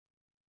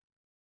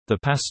The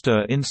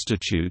Pasteur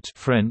Institute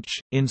 (French,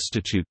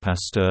 Institut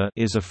Pasteur)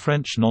 is a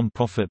French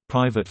non-profit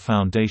private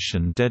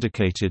foundation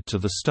dedicated to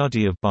the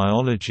study of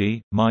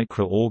biology,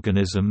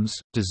 microorganisms,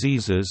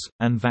 diseases,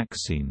 and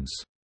vaccines.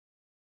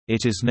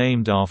 It is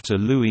named after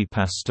Louis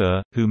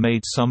Pasteur, who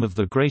made some of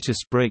the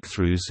greatest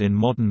breakthroughs in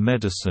modern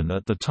medicine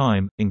at the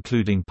time,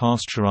 including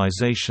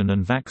pasteurization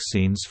and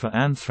vaccines for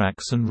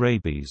anthrax and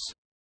rabies.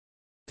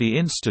 The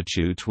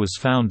institute was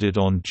founded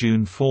on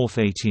June 4,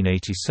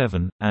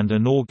 1887, and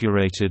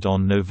inaugurated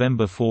on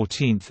November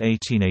 14,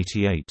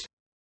 1888.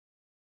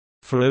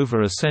 For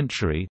over a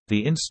century,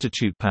 the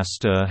Institut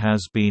Pasteur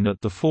has been at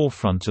the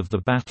forefront of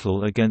the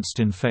battle against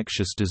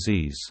infectious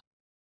disease.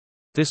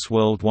 This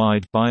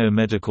worldwide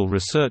biomedical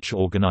research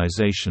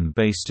organization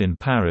based in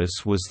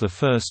Paris was the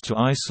first to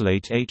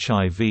isolate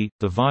HIV,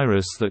 the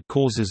virus that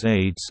causes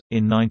AIDS,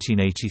 in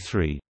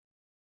 1983.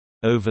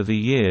 Over the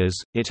years,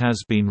 it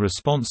has been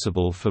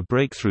responsible for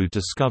breakthrough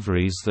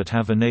discoveries that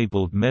have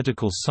enabled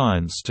medical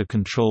science to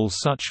control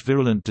such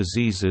virulent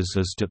diseases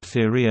as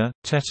diphtheria,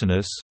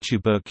 tetanus,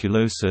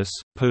 tuberculosis,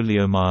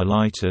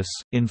 poliomyelitis,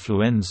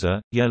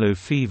 influenza, yellow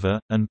fever,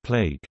 and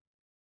plague.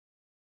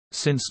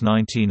 Since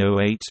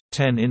 1908,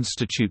 10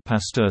 Institut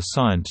Pasteur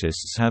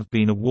scientists have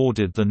been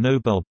awarded the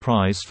Nobel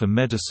Prize for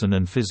Medicine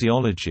and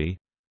Physiology.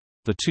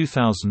 The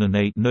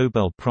 2008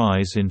 Nobel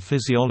Prize in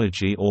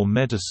Physiology or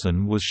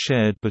Medicine was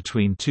shared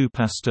between two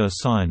Pasteur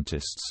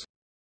scientists.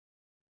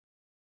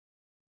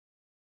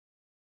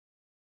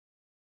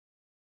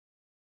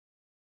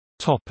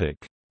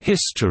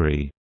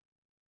 History.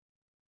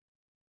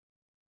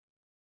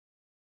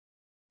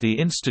 The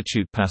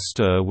Institut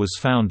Pasteur was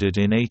founded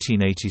in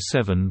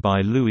 1887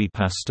 by Louis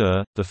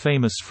Pasteur, the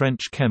famous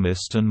French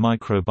chemist and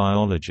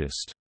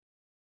microbiologist.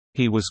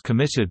 He was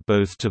committed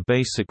both to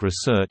basic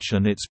research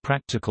and its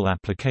practical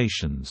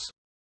applications.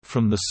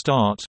 From the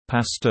start,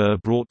 Pasteur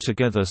brought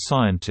together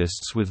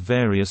scientists with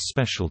various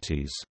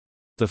specialties.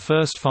 The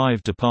first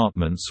 5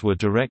 departments were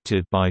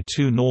directed by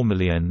 2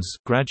 normaliens,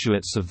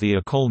 graduates of the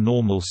École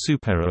Normale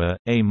Supérieure,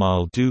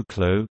 Émile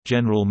Duclaux,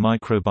 General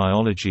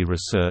Microbiology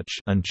Research,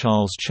 and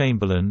Charles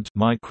Chamberlain,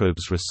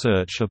 Microbes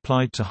Research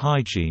Applied to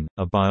Hygiene,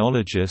 a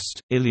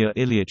biologist, Ilya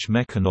Ilyich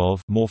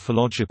Metchnikoff,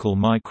 Morphological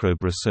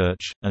Microbe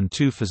Research, and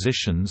 2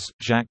 physicians,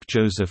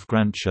 Jacques-Joseph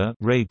Grancher,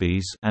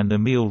 Rabies, and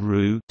Émile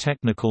Roux,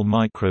 Technical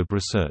Microbe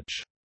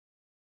Research.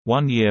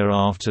 1 year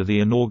after the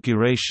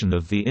inauguration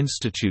of the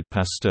Institut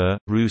Pasteur,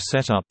 Roux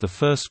set up the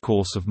first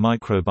course of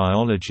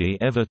microbiology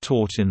ever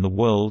taught in the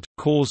world,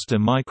 Cours de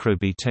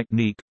microbie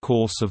technique,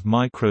 Course of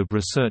Microbe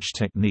Research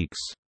Techniques.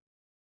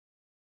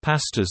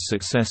 Pasteur's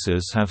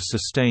successors have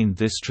sustained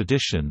this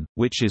tradition,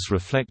 which is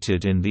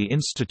reflected in the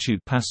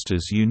Institut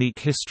Pasteur's unique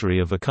history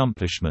of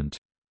accomplishment.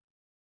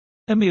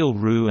 Émile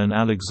Roux and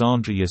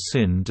Alexandre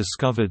Yersin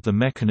discovered the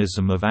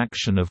mechanism of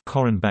action of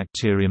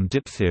Corynebacterium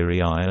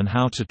diphtheriae and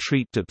how to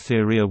treat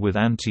diphtheria with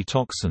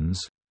antitoxins.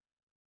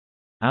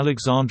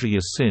 Alexandre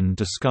Yersin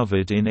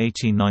discovered in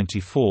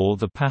 1894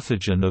 the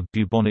pathogen of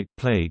bubonic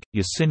plague,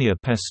 Yersinia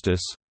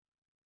pestis.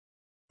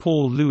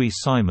 Paul-Louis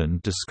Simon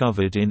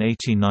discovered in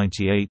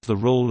 1898 the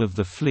role of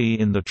the flea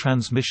in the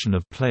transmission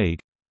of plague.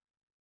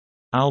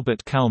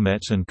 Albert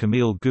Calmette and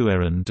Camille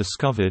Guerin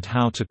discovered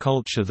how to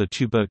culture the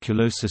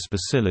tuberculosis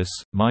bacillus,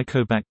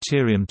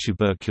 Mycobacterium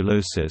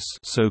tuberculosis,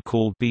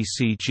 so-called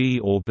BCG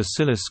or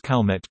Bacillus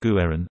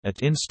Calmette-Guerin,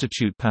 at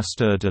Institut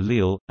Pasteur de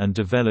Lille, and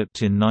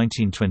developed in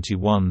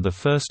 1921 the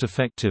first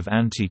effective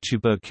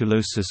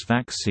anti-tuberculosis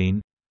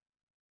vaccine.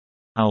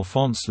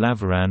 Alphonse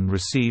Laveran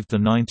received the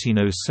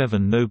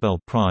 1907 Nobel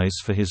Prize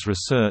for his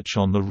research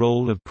on the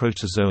role of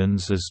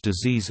protozoans as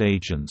disease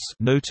agents,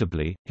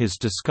 notably, his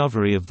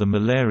discovery of the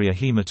malaria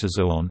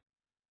hematozoon.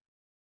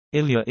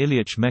 Ilya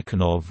Ilyich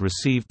Metchnikoff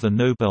received the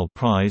Nobel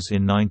Prize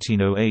in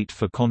 1908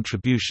 for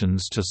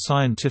contributions to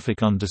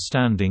scientific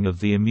understanding of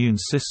the immune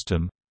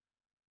system.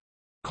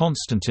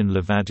 Konstantin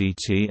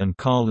Levadiety and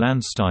Karl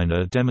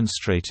Landsteiner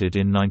demonstrated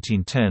in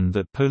 1910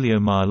 that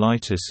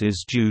poliomyelitis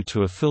is due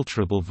to a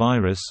filterable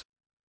virus.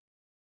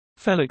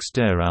 Félix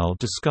Déral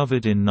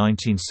discovered in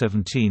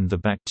 1917 the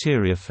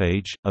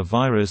bacteriophage, a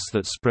virus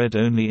that spread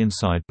only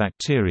inside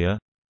bacteria.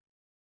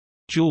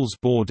 Jules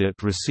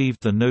Bordet received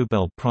the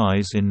Nobel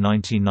Prize in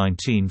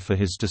 1919 for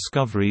his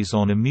discoveries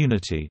on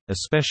immunity,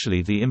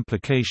 especially the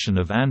implication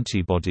of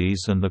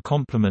antibodies and the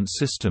complement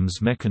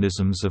system's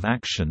mechanisms of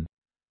action.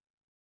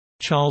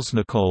 Charles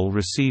Nicolle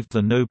received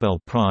the Nobel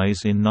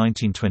Prize in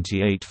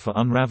 1928 for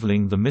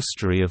unraveling the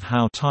mystery of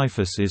how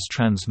typhus is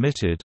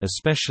transmitted,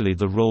 especially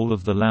the role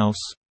of the louse.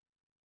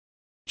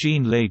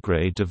 Jean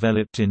Legray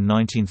developed in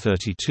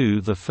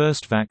 1932 the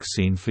first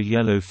vaccine for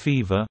yellow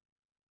fever.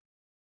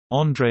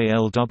 André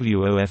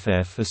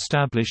Lwoff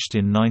established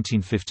in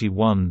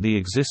 1951 the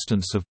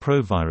existence of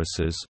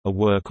proviruses, a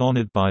work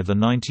honored by the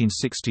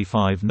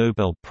 1965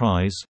 Nobel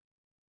Prize.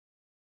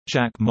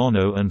 Jacques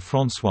Monod and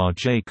François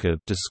Jacob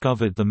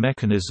discovered the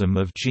mechanism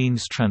of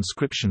genes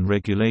transcription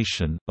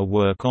regulation, a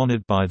work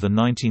honored by the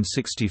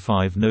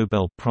 1965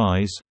 Nobel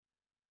Prize.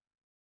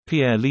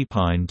 Pierre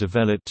Lépine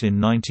developed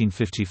in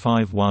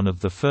 1955 one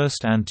of the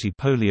first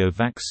anti-polio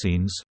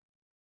vaccines.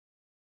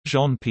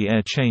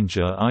 Jean-Pierre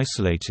Changeux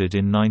isolated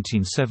in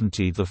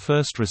 1970 the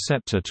first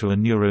receptor to a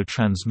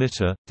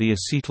neurotransmitter, the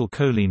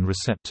acetylcholine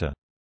receptor.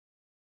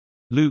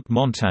 Luc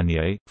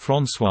Montagnier,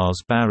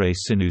 Françoise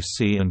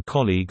Barré-Sinoussi and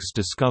colleagues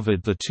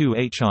discovered the two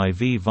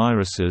HIV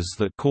viruses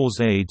that cause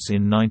AIDS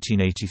in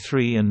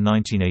 1983 and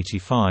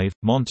 1985.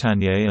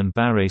 Montagnier and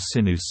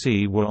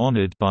Barré-Sinoussi were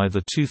honored by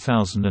the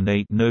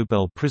 2008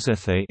 Nobel Prize.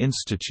 The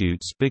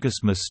Institute's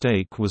biggest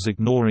mistake was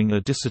ignoring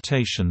a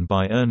dissertation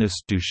by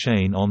Ernest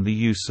Duchesne on the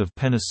use of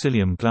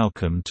Penicillium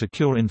glaucum to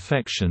cure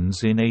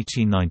infections in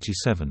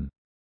 1897.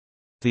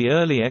 The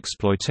early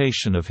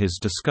exploitation of his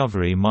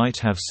discovery might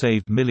have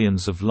saved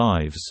millions of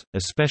lives,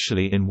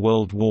 especially in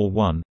World War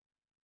I.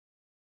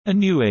 A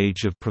new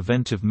age of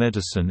preventive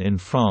medicine in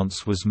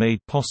France was made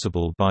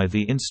possible by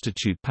the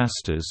Institut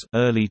Pasteur's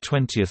early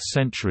 20th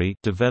century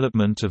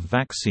development of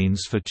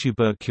vaccines for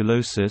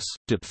tuberculosis,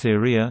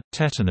 diphtheria,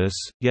 tetanus,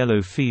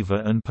 yellow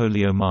fever and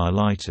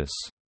poliomyelitis.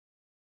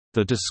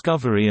 The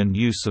discovery and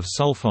use of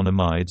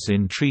sulfonamides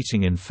in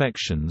treating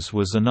infections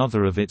was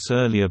another of its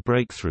earlier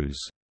breakthroughs.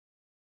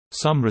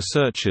 Some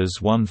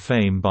researchers won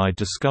fame by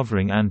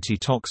discovering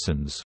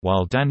antitoxins,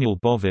 while Daniel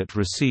Bovet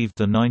received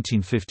the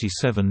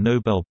 1957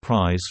 Nobel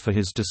Prize for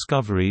his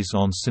discoveries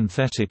on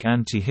synthetic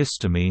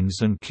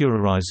antihistamines and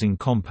curizing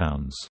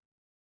compounds.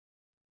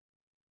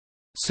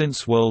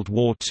 Since World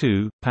War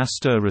II,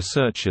 Pasteur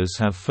researchers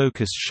have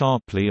focused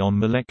sharply on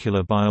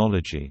molecular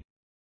biology.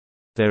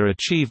 Their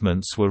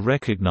achievements were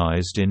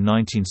recognized in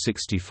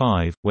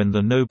 1965, when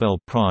the Nobel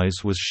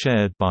Prize was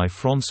shared by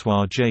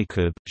François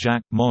Jacob,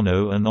 Jacques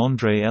Monod and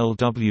André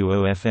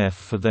Lwoff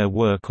for their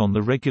work on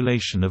the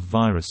regulation of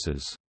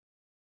viruses.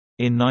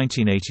 In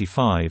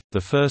 1985, the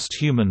first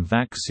human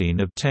vaccine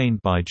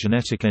obtained by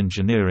genetic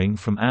engineering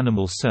from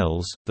animal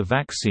cells, the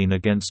vaccine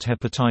against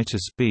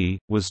hepatitis B,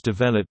 was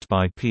developed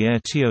by Pierre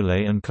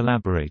Thiollet and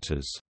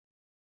collaborators.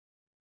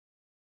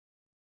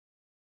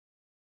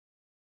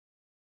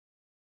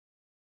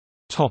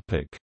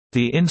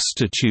 The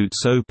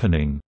Institute's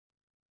opening.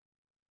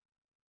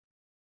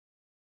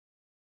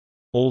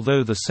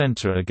 Although the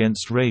Centre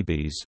Against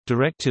Rabies,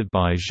 directed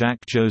by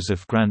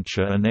Jacques-Joseph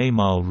Grancher and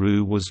Émile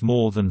Roux, was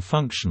more than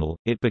functional,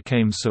 it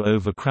became so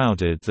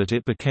overcrowded that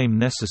it became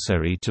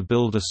necessary to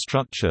build a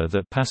structure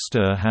that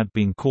Pasteur had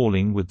been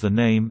calling with the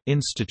name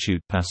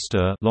Institut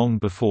Pasteur long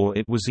before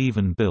it was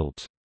even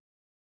built.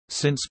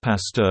 Since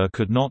Pasteur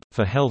could not,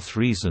 for health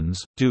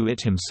reasons, do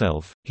it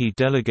himself, he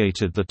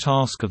delegated the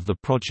task of the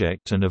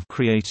project and of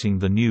creating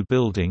the new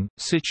building,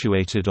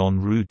 situated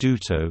on Rue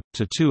Duclaux,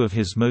 to two of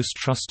his most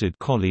trusted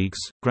colleagues,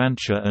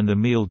 Grancher and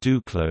Émile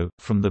Duclaux.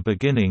 From the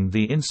beginning,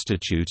 the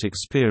Institute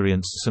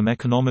experienced some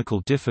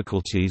economical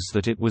difficulties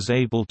that it was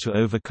able to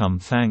overcome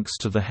thanks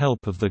to the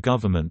help of the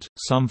government,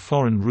 some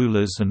foreign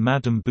rulers and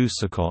Madame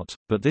Boucicaut,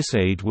 but this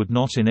aid would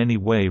not in any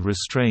way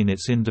restrain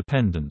its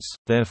independence,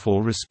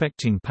 therefore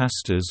respecting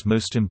Pasteur's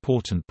most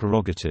important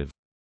prerogative.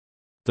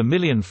 The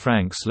million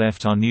francs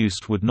left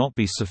unused would not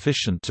be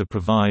sufficient to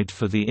provide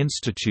for the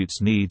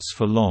Institute's needs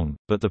for long,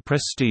 but the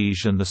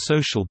prestige and the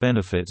social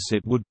benefits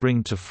it would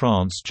bring to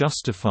France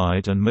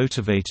justified and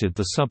motivated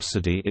the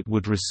subsidy it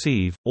would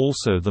receive.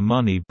 Also, the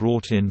money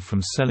brought in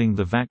from selling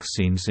the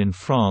vaccines in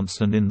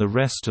France and in the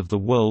rest of the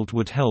world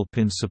would help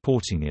in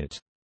supporting it.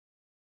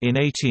 In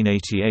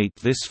 1888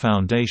 this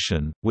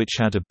foundation, which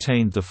had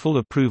obtained the full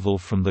approval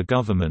from the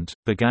government,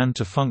 began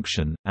to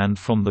function, and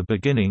from the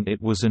beginning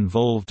it was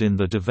involved in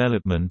the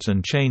development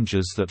and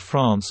changes that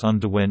France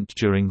underwent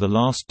during the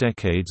last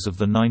decades of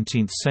the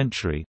 19th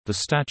century. The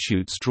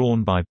statutes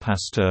drawn by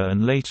Pasteur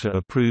and later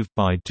approved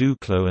by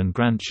Duclaux and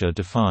Grancher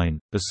define,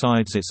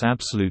 besides its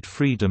absolute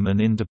freedom and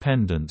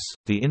independence,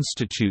 the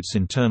Institute's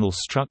internal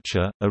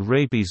structure, a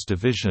rabies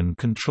division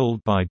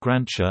controlled by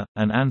Grancher,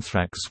 and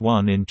anthrax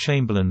one in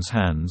Chamberlain's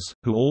hands,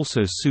 who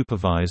also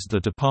supervised the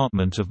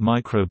Department of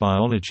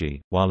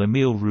Microbiology, while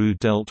Émile Roux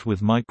dealt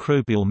with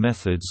microbial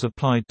methods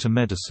applied to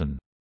medicine.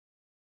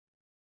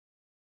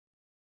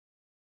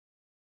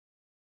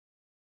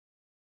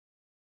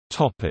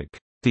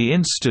 The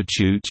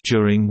Institute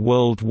during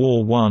World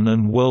War I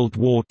and World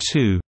War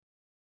II.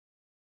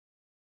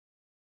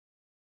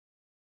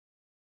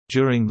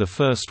 During the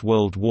First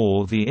World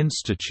War, the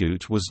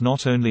Institute was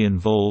not only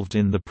involved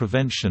in the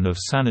prevention of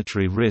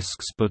sanitary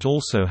risks but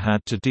also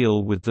had to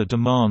deal with the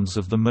demands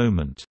of the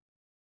moment.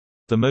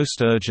 The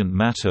most urgent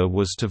matter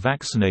was to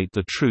vaccinate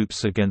the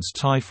troops against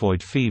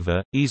typhoid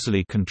fever,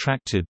 easily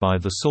contracted by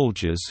the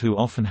soldiers who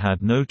often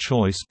had no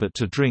choice but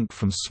to drink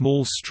from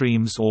small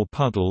streams or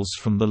puddles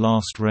from the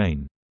last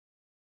rain.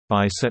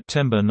 By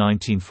September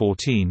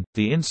 1914,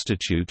 the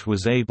Institute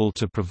was able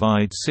to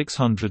provide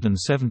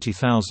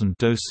 670,000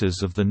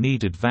 doses of the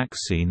needed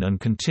vaccine and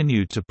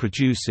continued to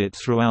produce it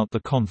throughout the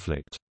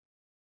conflict.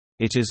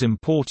 It is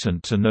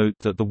important to note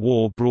that the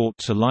war brought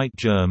to light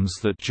germs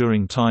that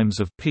during times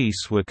of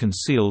peace were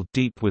concealed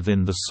deep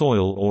within the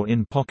soil or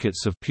in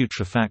pockets of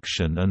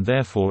putrefaction, and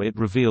therefore it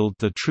revealed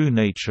the true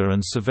nature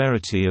and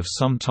severity of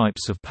some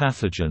types of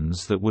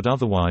pathogens that would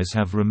otherwise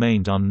have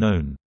remained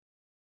unknown.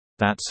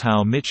 That's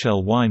how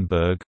Michel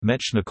Weinberg,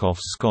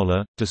 Metchnikoff's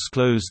scholar,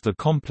 disclosed the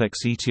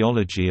complex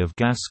etiology of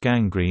gas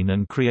gangrene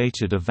and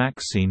created a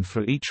vaccine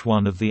for each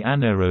one of the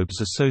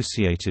anaerobes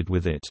associated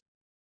with it.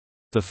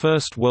 The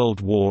First World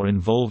War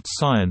involved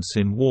science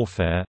in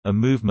warfare. A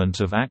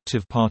movement of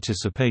active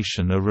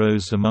participation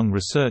arose among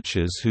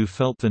researchers who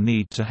felt the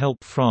need to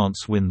help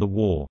France win the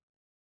war.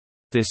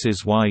 This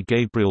is why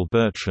Gabriel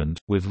Bertrand,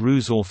 with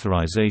Roux'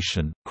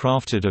 authorization,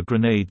 crafted a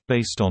grenade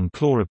based on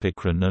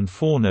chloropicrin, and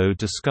Fourneau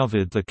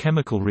discovered the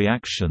chemical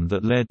reaction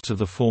that led to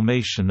the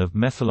formation of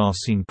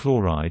methylarsine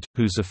chloride,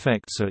 whose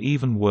effects are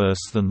even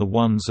worse than the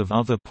ones of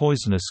other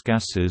poisonous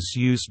gases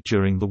used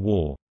during the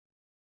war.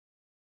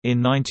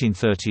 In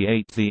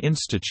 1938 the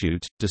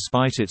Institute,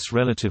 despite its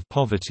relative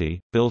poverty,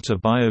 built a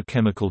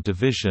biochemical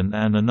division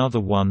and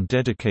another one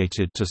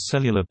dedicated to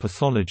cellular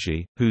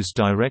pathology, whose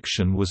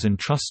direction was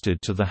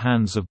entrusted to the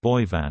hands of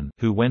Boivin,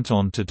 who went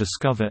on to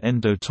discover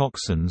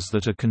endotoxins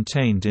that are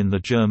contained in the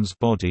germ's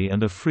body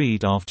and are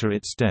freed after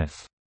its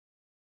death.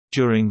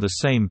 During the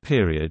same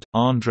period,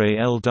 André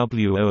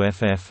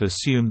Lwoff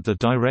assumed the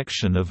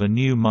direction of a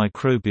new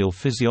microbial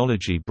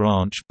physiology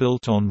branch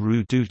built on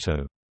Rue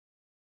Duclaux.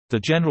 The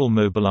general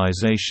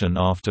mobilization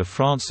after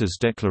France's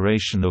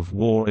declaration of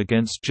war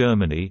against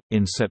Germany,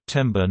 in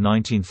September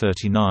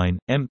 1939,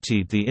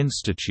 emptied the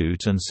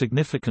institute and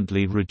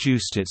significantly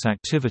reduced its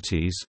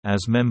activities,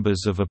 as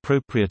members of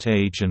appropriate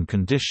age and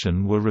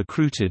condition were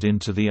recruited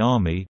into the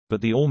army, but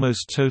the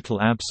almost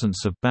total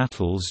absence of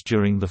battles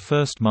during the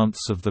first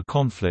months of the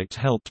conflict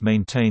helped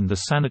maintain the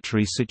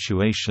sanitary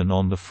situation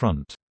on the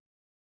front.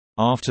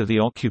 After the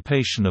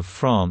occupation of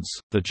France,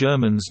 the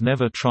Germans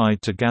never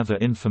tried to gather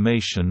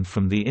information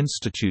from the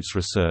Institute's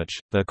research.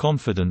 Their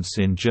confidence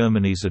in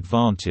Germany's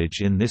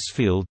advantage in this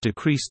field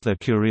decreased their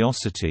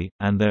curiosity,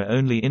 and their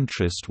only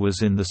interest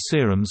was in the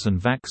serums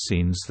and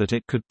vaccines that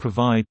it could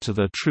provide to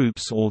their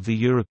troops or the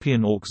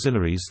European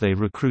auxiliaries they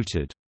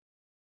recruited.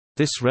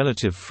 This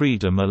relative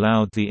freedom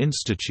allowed the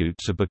Institute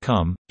to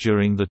become,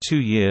 during the 2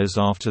 years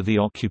after the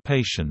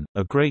occupation,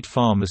 a great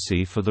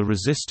pharmacy for the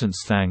resistance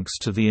thanks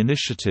to the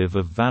initiative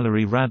of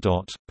Valéry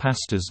Radot,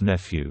 Pasteur's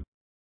nephew.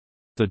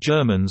 The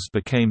Germans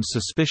became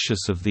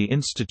suspicious of the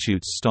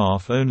Institute's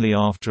staff only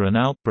after an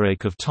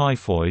outbreak of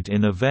typhoid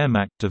in a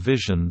Wehrmacht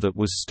division that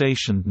was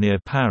stationed near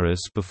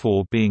Paris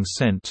before being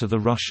sent to the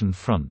Russian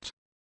front.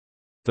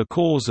 The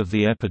cause of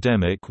the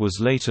epidemic was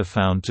later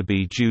found to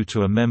be due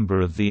to a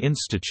member of the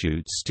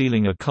Institute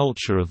stealing a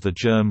culture of the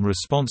germ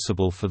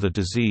responsible for the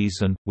disease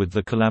and, with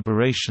the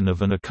collaboration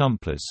of an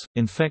accomplice,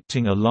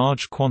 infecting a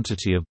large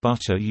quantity of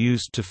butter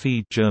used to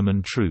feed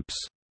German troops.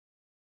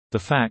 The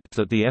fact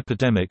that the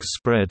epidemic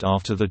spread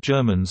after the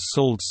Germans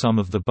sold some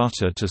of the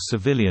butter to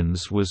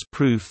civilians was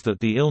proof that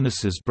the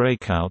illness's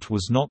breakout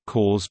was not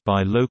caused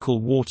by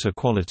local water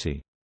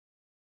quality.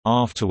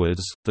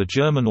 Afterwards, the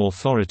German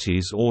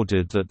authorities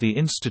ordered that the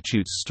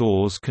Institute's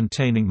stores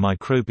containing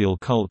microbial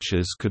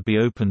cultures could be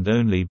opened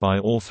only by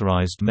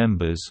authorized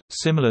members.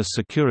 Similar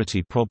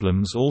security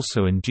problems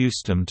also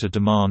induced them to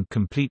demand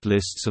complete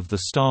lists of the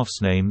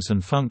staff's names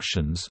and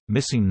functions.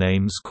 Missing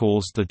names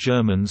caused the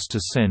Germans to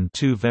send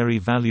 2 very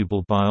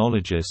valuable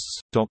biologists,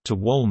 Dr.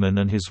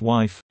 Wollmann and his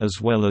wife, as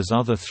well as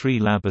other 3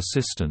 lab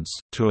assistants,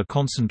 to a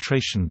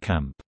concentration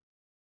camp.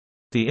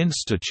 The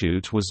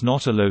Institute was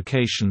not a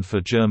location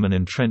for German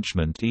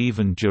entrenchment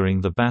even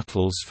during the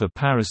battles for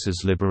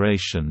Paris's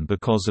liberation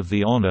because of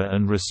the honor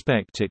and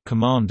respect it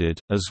commanded,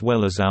 as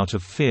well as out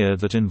of fear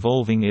that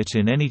involving it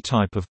in any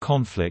type of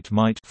conflict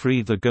might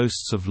free the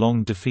ghosts of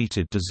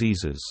long-defeated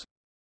diseases.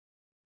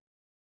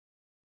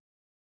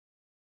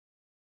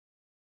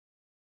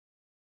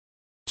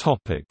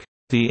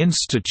 The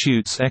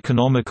Institute's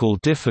economical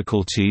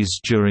difficulties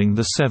during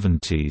the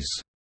 70s.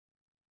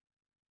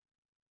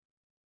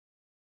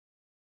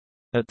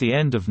 At the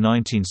end of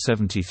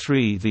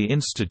 1973 the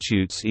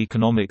Institute's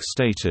economic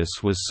status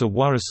was so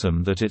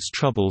worrisome that its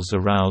troubles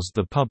aroused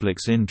the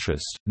public's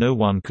interest. No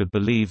one could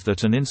believe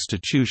that an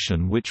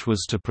institution which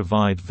was to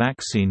provide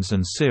vaccines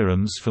and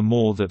serums for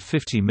more than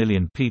 50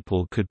 million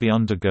people could be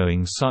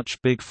undergoing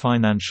such big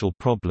financial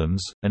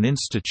problems, an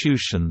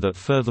institution that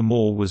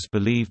furthermore was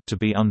believed to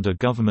be under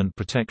government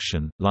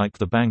protection, like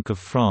the Bank of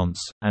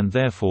France, and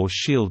therefore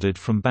shielded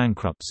from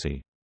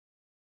bankruptcy.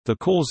 The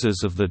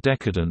causes of the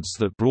decadence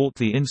that brought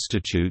the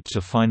Institute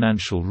to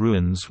financial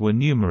ruins were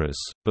numerous,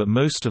 but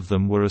most of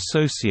them were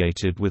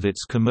associated with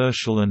its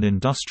commercial and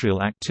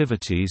industrial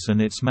activities and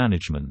its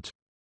management.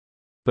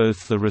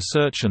 Both the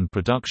research and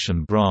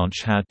production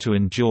branch had to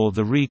endure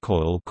the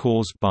recoil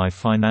caused by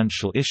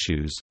financial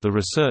issues. The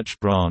research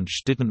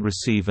branch didn't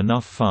receive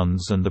enough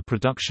funds, and the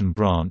production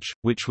branch,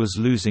 which was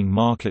losing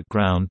market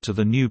ground to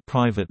the new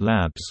private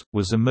labs,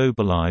 was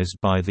immobilized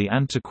by the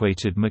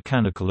antiquated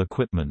mechanical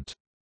equipment.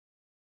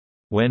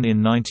 When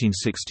in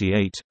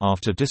 1968,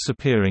 after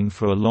disappearing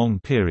for a long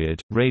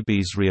period,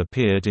 rabies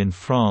reappeared in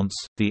France,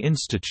 the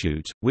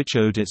Institute, which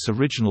owed its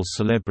original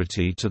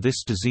celebrity to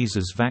this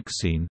disease's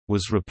vaccine,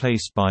 was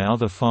replaced by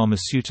other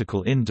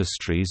pharmaceutical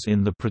industries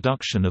in the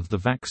production of the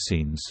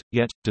vaccines.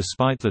 Yet,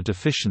 despite the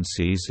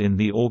deficiencies in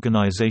the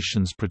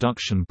organization's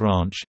production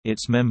branch,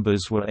 its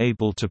members were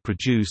able to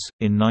produce,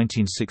 in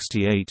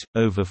 1968,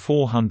 over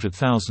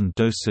 400,000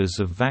 doses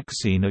of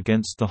vaccine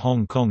against the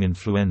Hong Kong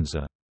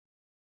influenza.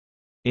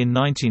 In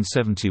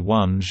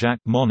 1971,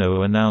 Jacques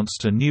Monod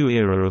announced a new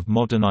era of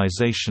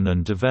modernization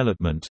and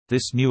development.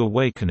 This new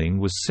awakening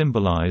was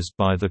symbolized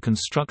by the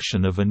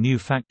construction of a new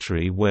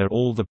factory where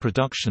all the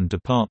production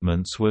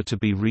departments were to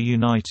be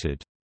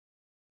reunited.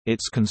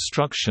 Its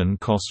construction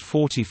cost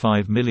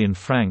 45 million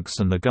francs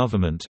and the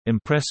government,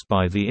 impressed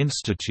by the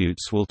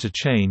Institute's will to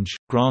change,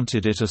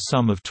 granted it a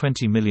sum of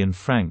 20 million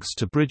francs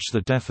to bridge the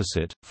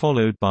deficit,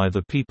 followed by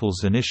the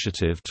People's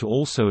Initiative to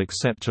also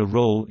accept a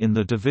role in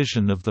the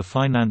division of the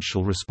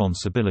financial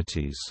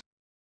responsibilities.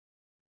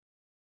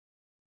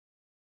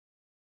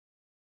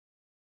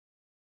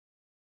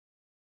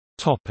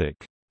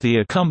 The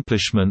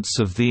accomplishments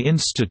of the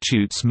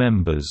Institute's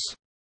members.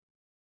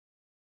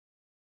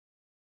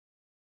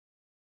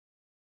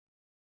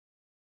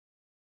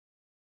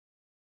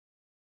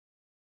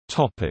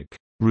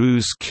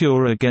 Roux'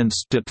 cure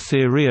against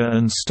diphtheria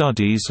and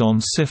studies on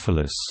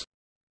syphilis.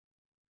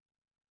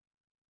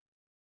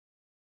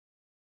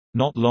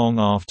 Not long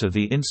after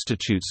the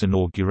Institute's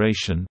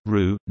inauguration,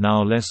 Roux,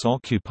 now less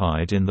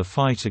occupied in the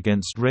fight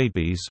against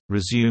rabies,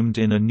 resumed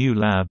in a new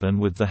lab and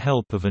with the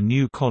help of a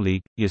new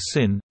colleague,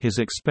 Yersin, his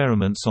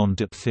experiments on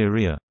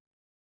diphtheria.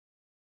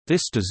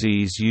 This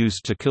disease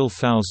used to kill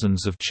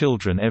thousands of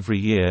children every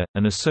year.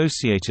 An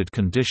associated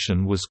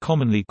condition was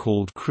commonly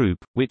called croup,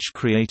 which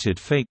created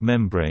fake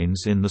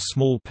membranes in the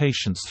small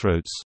patients'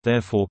 throats,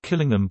 therefore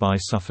killing them by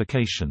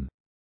suffocation.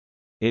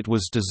 It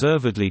was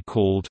deservedly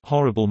called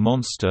horrible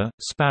monster,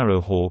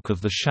 sparrowhawk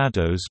of the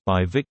shadows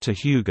by Victor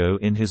Hugo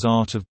in his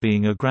Art of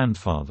Being a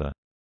Grandfather.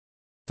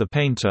 The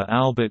painter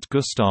Albert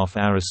Gustave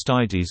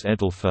Aristides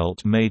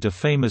Edelfelt made a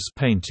famous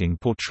painting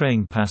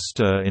portraying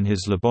Pasteur in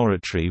his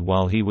laboratory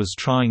while he was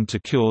trying to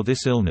cure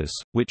this illness,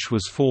 which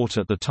was fought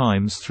at the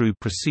times through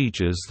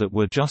procedures that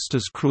were just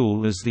as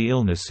cruel as the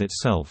illness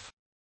itself.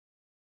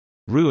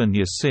 Roux and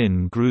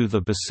Yersin grew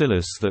the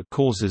bacillus that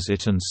causes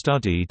it and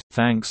studied,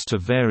 thanks to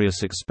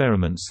various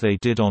experiments they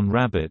did on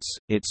rabbits,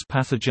 its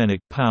pathogenic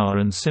power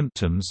and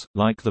symptoms,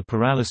 like the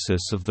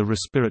paralysis of the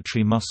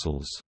respiratory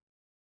muscles.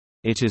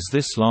 It is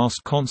this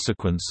last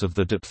consequence of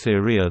the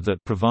diphtheria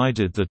that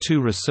provided the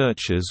two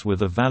researchers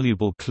with a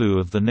valuable clue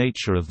of the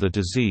nature of the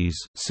disease,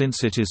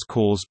 since it is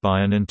caused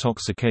by an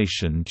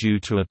intoxication due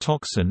to a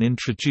toxin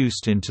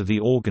introduced into the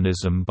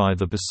organism by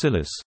the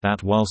bacillus,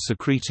 that while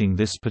secreting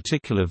this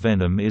particular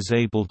venom is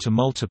able to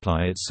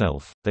multiply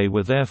itself. They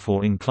were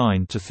therefore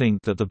inclined to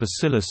think that the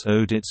bacillus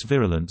owed its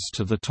virulence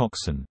to the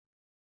toxin.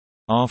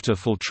 After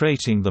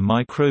filtrating the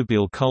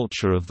microbial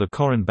culture of the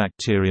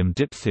Corynebacterium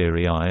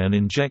diphtheriae and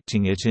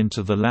injecting it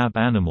into the lab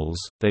animals,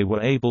 they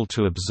were able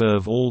to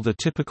observe all the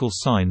typical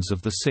signs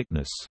of the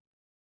sickness.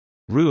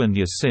 Roux and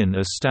Yersin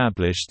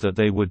established that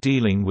they were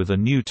dealing with a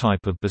new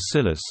type of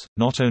bacillus,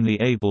 not only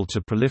able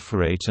to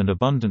proliferate and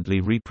abundantly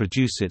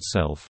reproduce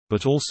itself,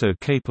 but also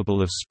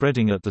capable of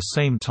spreading at the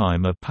same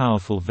time a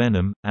powerful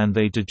venom, and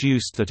they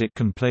deduced that it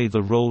can play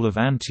the role of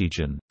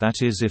antigen,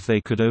 that is if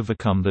they could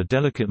overcome the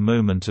delicate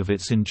moment of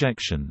its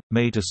injection,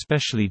 made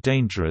especially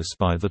dangerous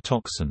by the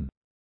toxin.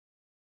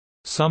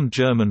 Some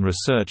German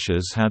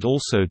researchers had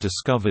also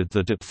discovered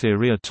the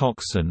diphtheria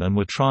toxin and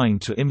were trying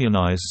to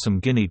immunize some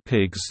guinea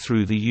pigs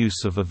through the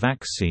use of a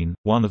vaccine.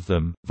 One of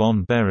them,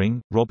 von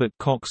Behring, Robert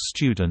Koch's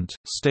student,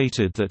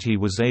 stated that he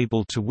was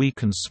able to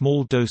weaken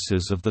small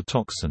doses of the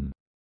toxin.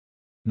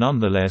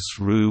 Nonetheless,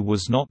 Roux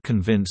was not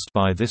convinced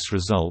by this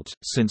result,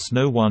 since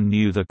no one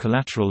knew the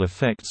collateral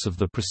effects of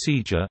the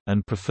procedure,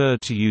 and preferred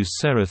to use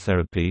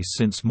serotherapy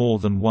since more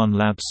than one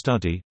lab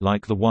study,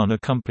 like the one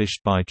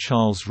accomplished by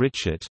Charles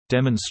Richet,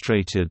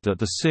 demonstrated that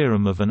the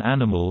serum of an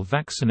animal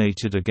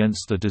vaccinated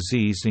against the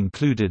disease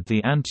included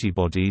the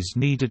antibodies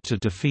needed to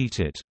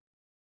defeat it.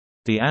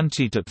 The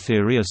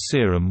anti-diphtheria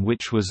serum,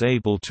 which was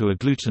able to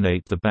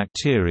agglutinate the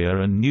bacteria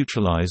and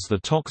neutralize the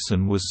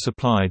toxin, was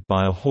supplied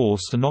by a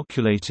horse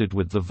inoculated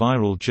with the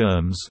viral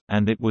germs,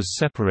 and it was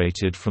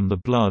separated from the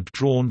blood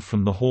drawn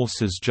from the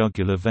horse's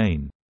jugular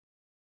vein.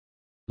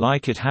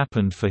 Like it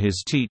happened for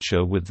his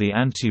teacher with the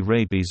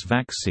anti-rabies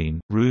vaccine,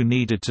 Roux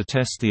needed to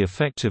test the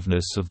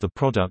effectiveness of the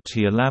product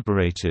he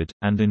elaborated,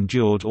 and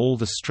endured all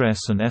the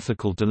stress and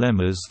ethical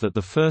dilemmas that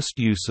the first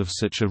use of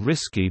such a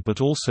risky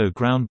but also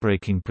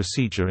groundbreaking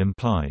procedure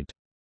implied.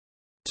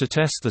 To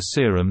test the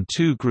serum,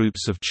 two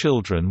groups of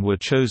children were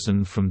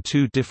chosen from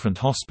two different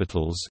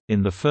hospitals.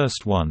 In the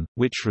first one,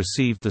 which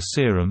received the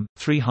serum,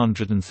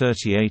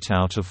 338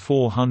 out of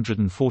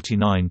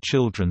 449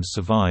 children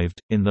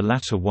survived. In the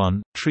latter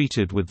one,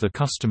 treated with the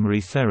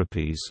customary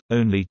therapies,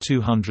 only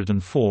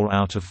 204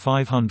 out of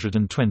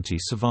 520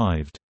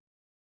 survived.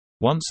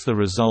 Once the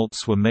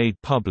results were made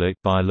public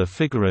by Le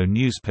Figaro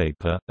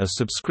newspaper, a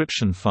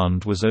subscription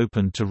fund was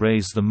opened to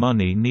raise the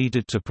money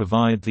needed to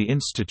provide the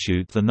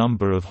institute the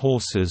number of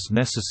horses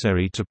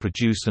necessary to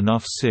produce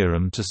enough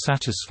serum to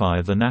satisfy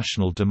the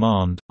national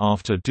demand.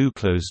 After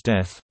Duclaux's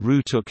death,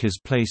 Roux took his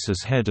place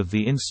as head of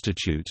the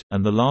institute,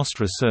 and the last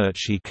research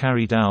he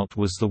carried out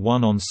was the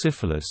one on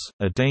syphilis,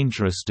 a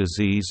dangerous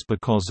disease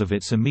because of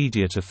its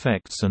immediate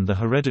effects and the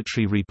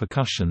hereditary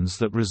repercussions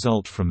that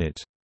result from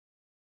it.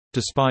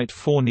 Despite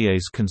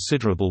Fournier's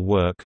considerable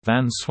work,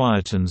 Van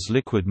Swiaten's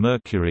liquid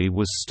mercury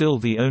was still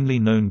the only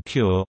known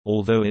cure,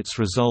 although its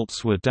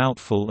results were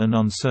doubtful and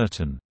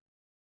uncertain.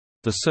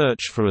 The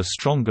search for a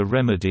stronger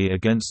remedy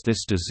against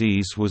this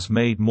disease was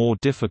made more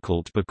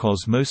difficult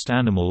because most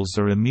animals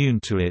are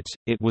immune to it.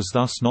 It was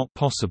thus not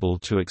possible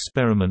to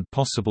experiment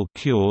possible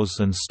cures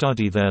and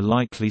study their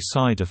likely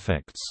side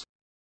effects.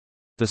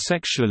 The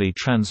sexually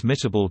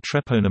transmittable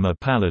Treponema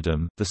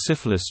pallidum, the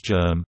syphilis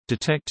germ,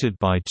 detected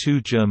by two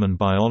German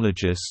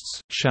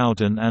biologists,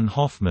 Schouden and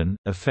Hoffmann,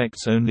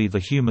 affects only the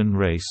human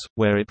race,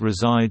 where it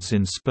resides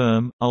in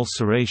sperm,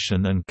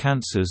 ulceration and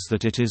cancers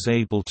that it is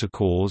able to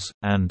cause,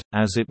 and,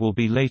 as it will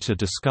be later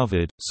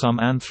discovered, some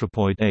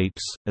anthropoid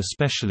apes,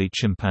 especially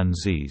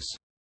chimpanzees.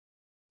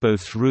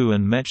 Both Roux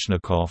and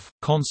Metchnikoff,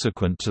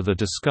 consequent to the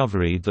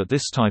discovery that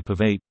this type of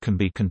ape can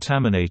be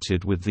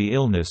contaminated with the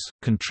illness,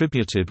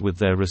 contributed with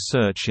their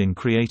research in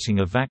creating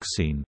a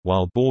vaccine,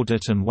 while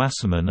Bordet and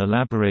Wassermann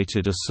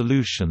elaborated a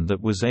solution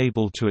that was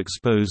able to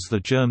expose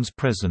the germ's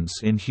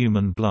presence in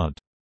human blood.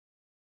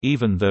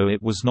 Even though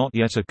it was not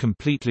yet a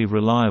completely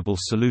reliable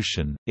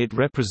solution, it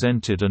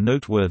represented a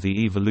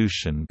noteworthy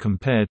evolution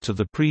compared to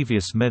the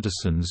previous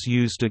medicines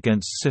used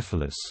against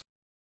syphilis.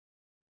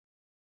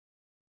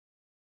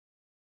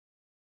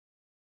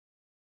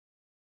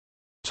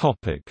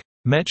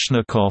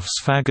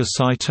 Metchnikoff's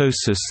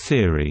phagocytosis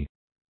theory.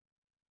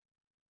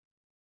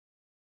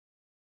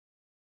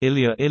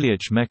 Ilya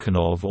Ilyich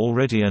Mechnikov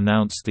already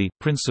announced the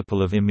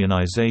principle of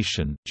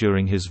immunization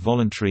during his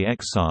voluntary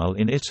exile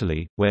in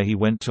Italy, where he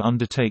went to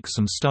undertake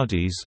some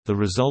studies, the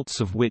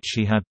results of which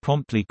he had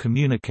promptly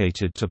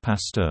communicated to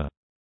Pasteur.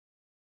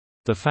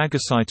 The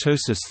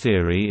phagocytosis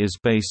theory is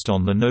based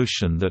on the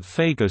notion that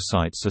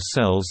phagocytes are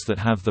cells that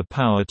have the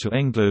power to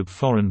englobe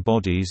foreign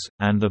bodies,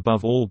 and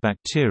above all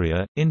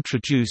bacteria,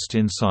 introduced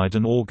inside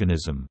an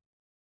organism.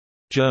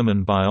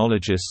 German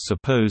biologists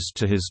opposed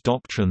to his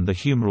doctrine the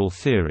humoral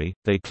theory,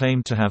 they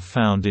claimed to have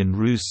found in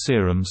Roux's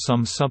serum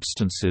some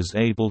substances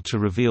able to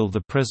reveal the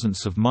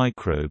presence of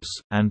microbes,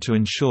 and to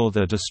ensure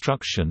their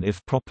destruction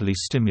if properly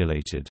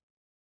stimulated.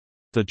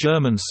 The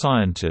German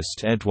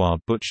scientist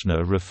Eduard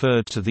Buchner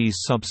referred to these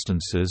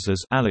substances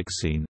as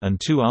alloxine, and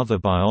two other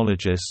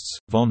biologists,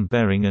 von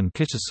Behring and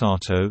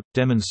Kitasato,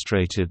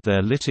 demonstrated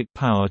their lytic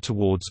power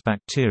towards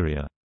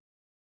bacteria.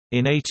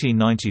 In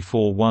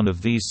 1894 one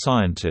of these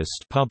scientists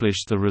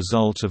published the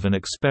result of an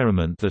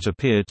experiment that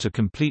appeared to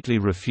completely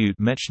refute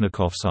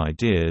Metchnikoff's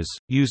ideas,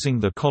 using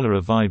the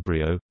cholera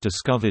vibrio,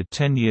 discovered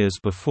 10 years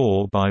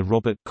before by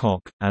Robert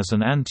Koch, as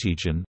an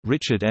antigen.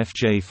 Richard F.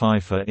 J.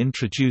 Pfeiffer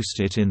introduced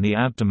it in the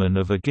abdomen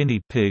of a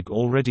guinea pig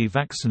already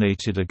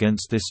vaccinated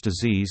against this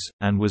disease,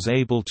 and was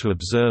able to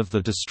observe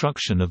the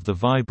destruction of the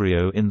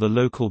vibrio in the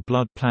local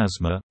blood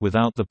plasma,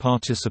 without the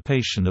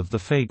participation of the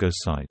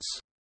phagocytes.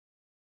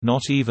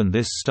 Not even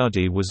this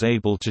study was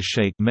able to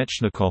shake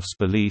Metchnikoff's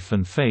belief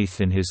and faith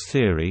in his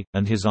theory,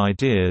 and his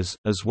ideas,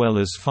 as well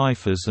as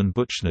Pfeiffer's and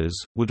Buchner's,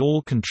 would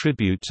all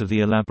contribute to the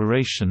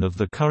elaboration of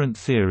the current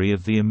theory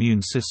of the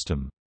immune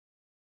system.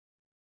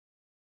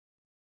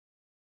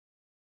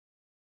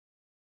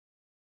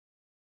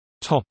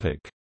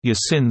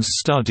 Yersin's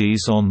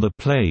studies on the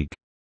plague.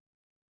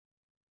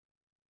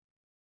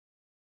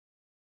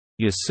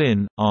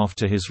 Yersin,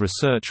 after his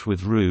research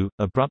with Roux,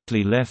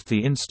 abruptly left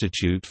the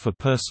institute for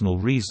personal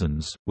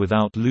reasons,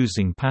 without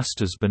losing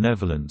Pasteur's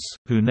benevolence,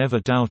 who never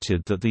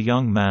doubted that the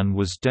young man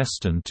was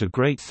destined to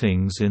great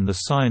things in the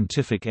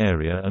scientific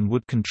area and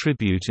would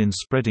contribute in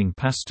spreading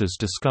Pasteur's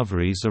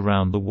discoveries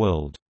around the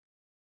world.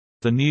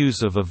 The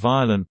news of a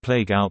violent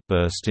plague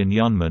outburst in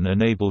Yunnan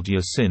enabled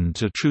Yersin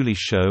to truly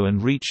show and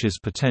reach his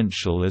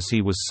potential as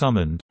he was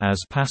summoned,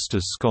 as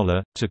Pasteur's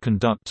scholar, to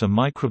conduct a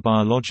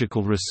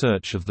microbiological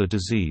research of the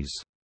disease.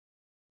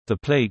 The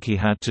plague he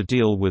had to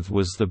deal with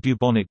was the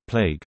bubonic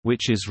plague,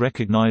 which is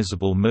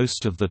recognizable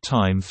most of the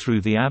time through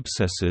the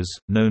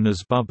abscesses, known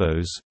as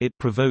buboes, it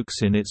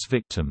provokes in its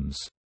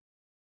victims.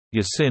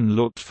 Yersin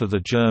looked for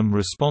the germ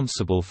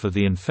responsible for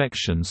the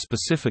infection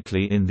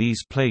specifically in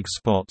these plague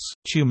spots,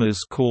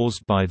 tumors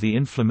caused by the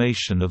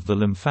inflammation of the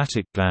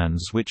lymphatic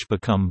glands which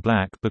become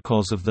black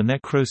because of the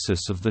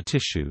necrosis of the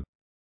tissue.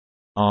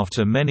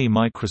 After many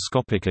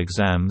microscopic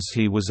exams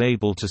he was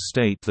able to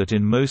state that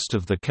in most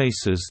of the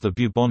cases the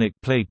bubonic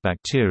plague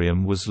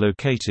bacterium was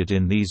located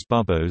in these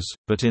buboes,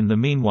 but in the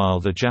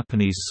meanwhile the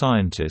Japanese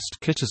scientist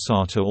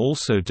Kitasato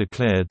also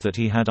declared that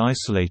he had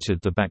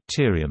isolated the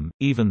bacterium,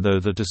 even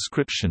though the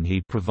description he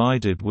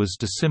provided was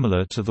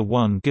dissimilar to the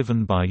one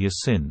given by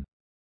Yersin.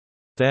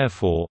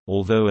 Therefore,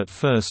 although at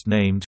first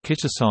named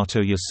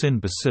Kitasato Yersin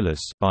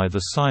bacillus by the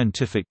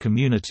scientific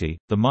community,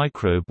 the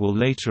microbe will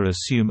later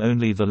assume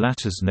only the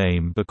latter's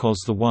name because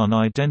the one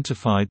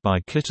identified by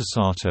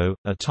Kitasato,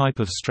 a type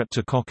of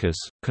Streptococcus,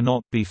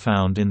 cannot be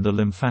found in the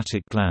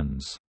lymphatic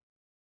glands.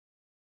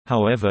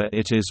 However,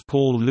 it is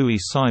Paul Louis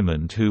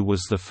Simond who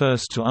was the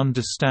first to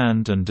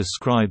understand and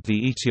describe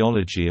the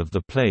etiology of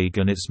the plague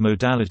and its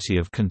modality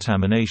of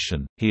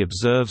contamination. He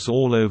observes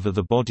all over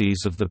the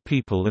bodies of the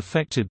people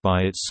affected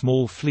by it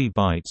small flea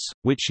bites,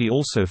 which he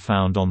also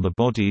found on the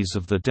bodies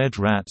of the dead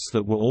rats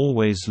that were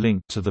always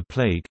linked to the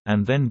plague,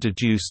 and then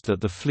deduced that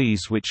the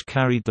fleas which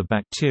carried the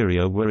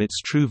bacteria were its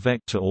true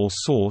vector or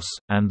source,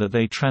 and that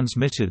they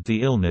transmitted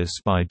the illness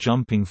by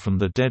jumping from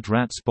the dead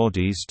rats'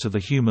 bodies to the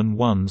human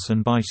ones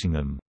and biting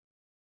them.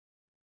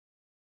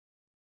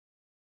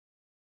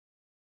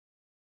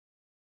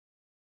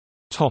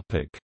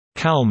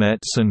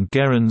 Calmette's and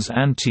Guerin's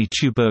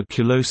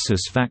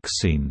anti-tuberculosis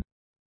vaccine.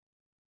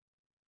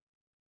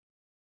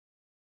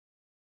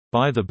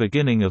 By the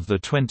beginning of the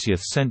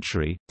 20th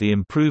century, the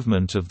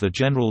improvement of the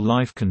general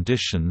life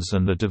conditions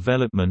and the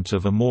development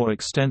of a more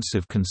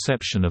extensive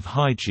conception of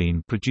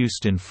hygiene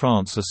produced in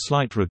France a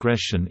slight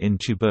regression in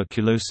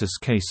tuberculosis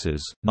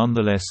cases.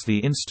 Nonetheless, the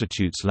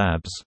Institute's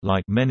labs,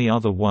 like many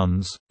other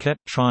ones,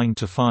 kept trying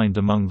to find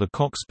among the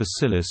Koch's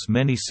bacillus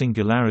many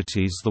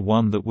singularities, the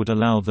one that would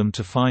allow them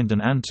to find an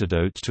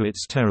antidote to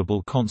its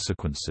terrible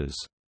consequences.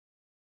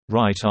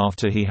 Right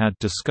after he had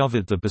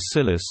discovered the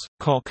bacillus,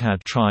 Koch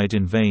had tried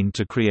in vain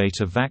to create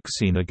a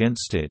vaccine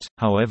against it.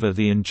 However,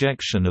 the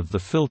injection of the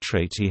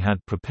filtrate he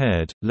had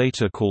prepared,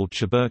 later called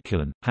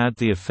tuberculin, had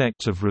the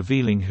effect of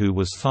revealing who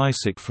was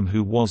thiesick from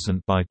who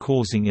wasn't by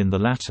causing in the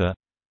latter,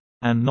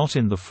 and not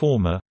in the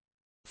former,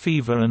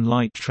 fever and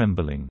light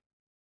trembling.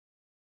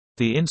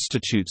 The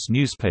Institute's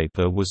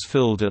newspaper was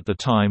filled at the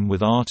time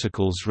with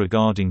articles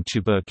regarding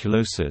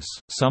tuberculosis,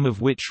 some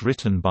of which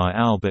written by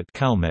Albert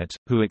Calmette,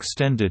 who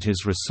extended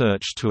his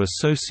research to a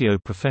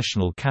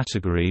socio-professional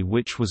category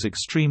which was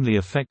extremely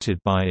affected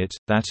by it,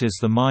 that is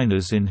the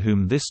miners in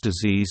whom this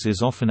disease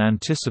is often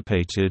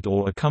anticipated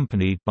or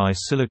accompanied by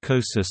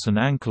silicosis and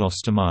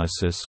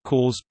ankylostomiasis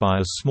caused by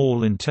a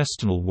small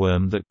intestinal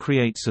worm that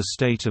creates a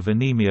state of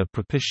anemia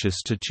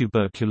propitious to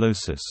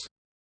tuberculosis.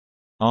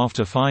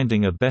 After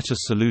finding a better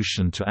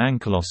solution to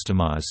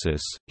ankylostomiasis,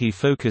 he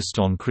focused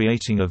on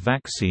creating a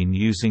vaccine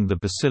using the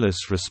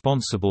bacillus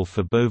responsible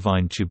for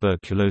bovine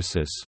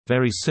tuberculosis,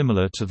 very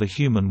similar to the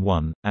human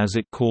one, as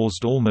it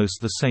caused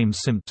almost the same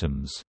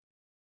symptoms.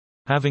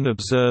 Having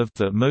observed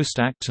that most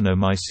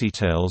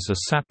actinomycetales are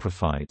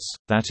saprophytes,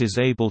 that is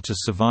able to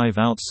survive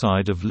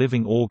outside of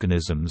living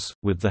organisms,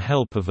 with the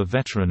help of a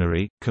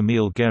veterinary,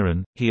 Camille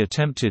Guerin, he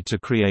attempted to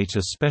create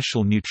a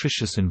special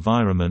nutritious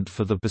environment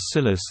for the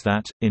bacillus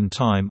that, in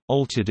time,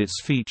 altered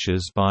its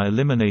features by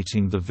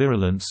eliminating the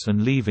virulence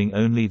and leaving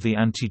only the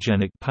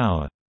antigenic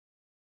power.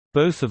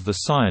 Both of the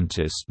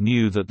scientists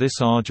knew that this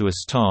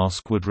arduous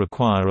task would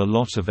require a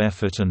lot of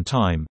effort and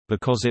time,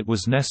 because it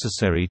was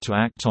necessary to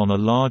act on a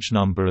large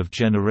number of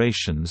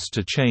generations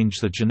to change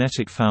the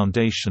genetic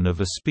foundation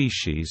of a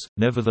species.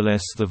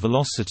 Nevertheless, the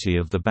velocity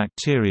of the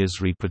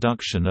bacteria's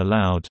reproduction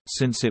allowed,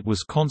 since it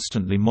was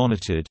constantly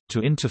monitored,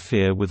 to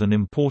interfere with an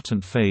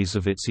important phase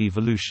of its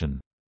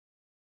evolution.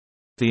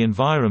 The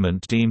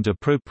environment deemed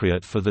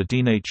appropriate for the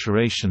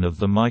denaturation of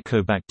the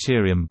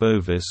Mycobacterium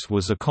bovis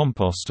was a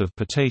compost of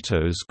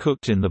potatoes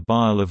cooked in the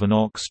bile of an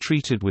ox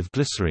treated with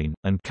glycerine,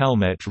 and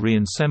Calmette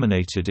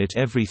re-inseminated it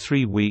every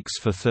 3 weeks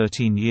for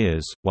 13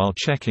 years, while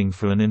checking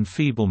for an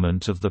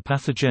enfeeblement of the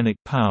pathogenic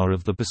power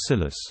of the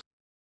bacillus.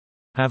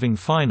 Having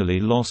finally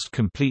lost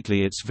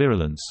completely its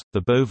virulence, the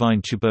bovine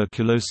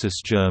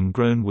tuberculosis germ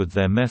grown with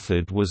their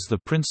method was the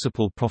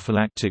principal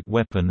prophylactic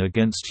weapon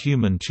against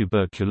human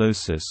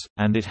tuberculosis,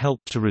 and it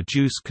helped to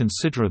reduce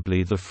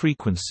considerably the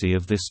frequency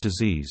of this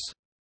disease.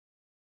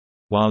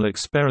 While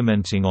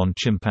experimenting on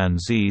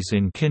chimpanzees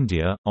in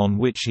Kindia, on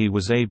which he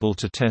was able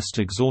to test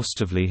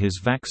exhaustively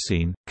his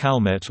vaccine,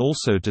 Calmette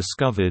also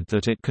discovered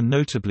that it can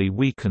notably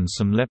weaken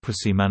some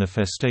leprosy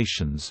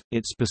manifestations.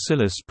 Its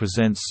bacillus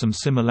presents some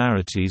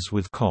similarities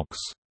with Koch's.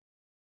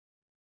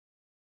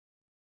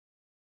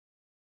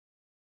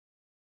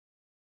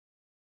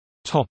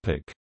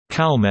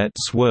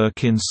 Calmette's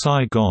work in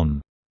Saigon.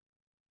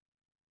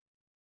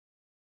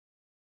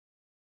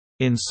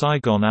 In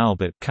Saigon,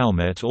 Albert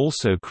Calmette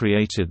also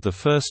created the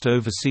first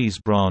overseas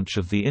branch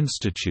of the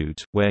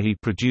Institute, where he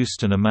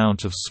produced an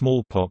amount of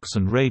smallpox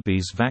and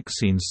rabies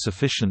vaccines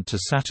sufficient to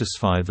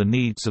satisfy the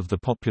needs of the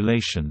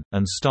population,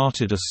 and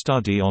started a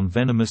study on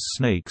venomous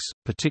snakes,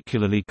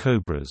 particularly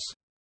cobras.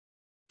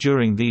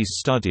 During these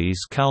studies,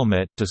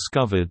 Calmette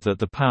discovered that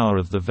the power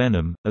of the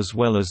venom, as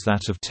well as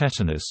that of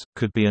tetanus,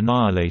 could be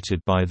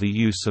annihilated by the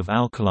use of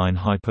alkaline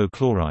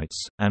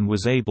hypochlorites, and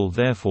was able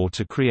therefore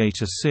to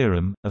create a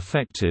serum,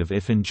 effective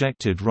if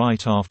injected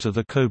right after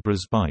the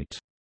cobra's bite.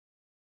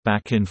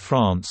 Back in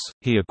France,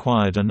 he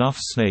acquired enough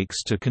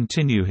snakes to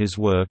continue his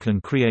work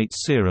and create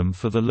serum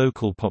for the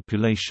local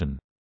population.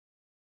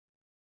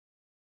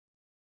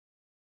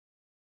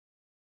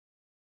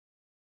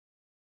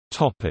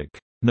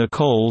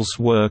 Nicolle's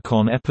work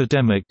on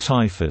epidemic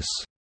typhus.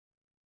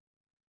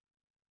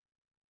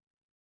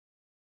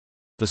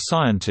 The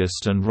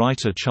scientist and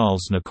writer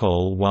Charles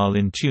Nicolle, while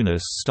in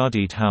Tunis,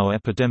 studied how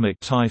epidemic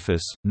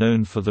typhus,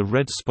 known for the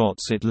red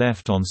spots it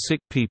left on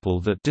sick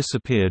people that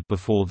disappeared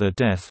before their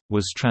death,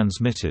 was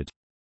transmitted.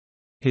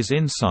 His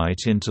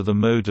insight into the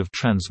mode of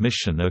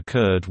transmission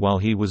occurred while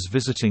he was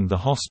visiting the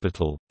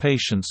hospital.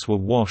 Patients were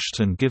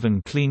washed and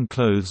given clean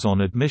clothes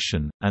on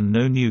admission, and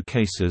no new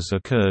cases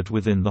occurred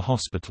within the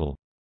hospital.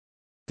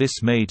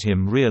 This made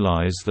him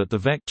realize that the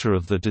vector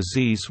of the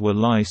disease were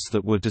lice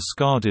that were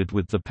discarded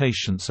with the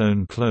patient's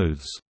own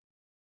clothes.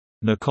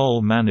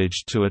 Nicolle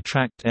managed to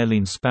attract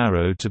Hélène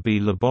Sparrow to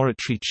be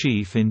laboratory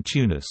chief in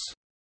Tunis.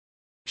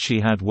 She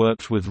had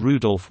worked with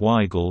Rudolf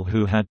Weigel,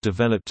 who had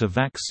developed a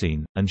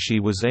vaccine, and she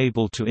was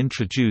able to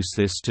introduce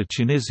this to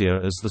Tunisia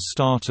as the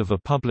start of a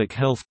public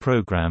health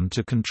program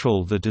to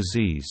control the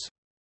disease.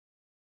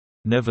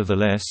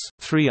 Nevertheless,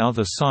 3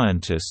 other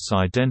scientists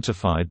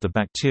identified the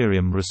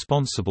bacterium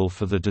responsible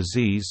for the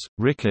disease: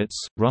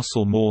 rickets,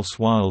 Russell Morse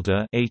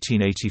Wilder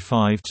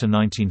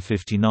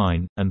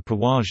 (1885–1959), and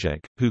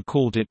Prowazek, who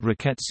called it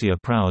Rickettsia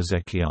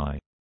prowazekii.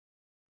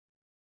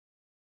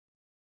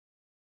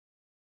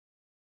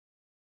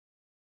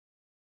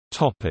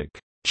 Topic: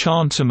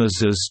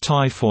 Chantemesse's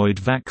typhoid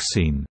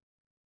vaccine.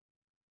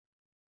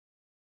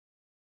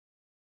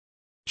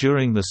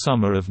 During the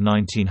summer of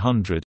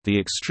 1900, the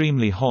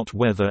extremely hot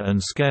weather and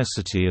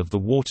scarcity of the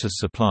water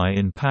supply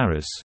in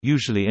Paris,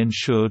 usually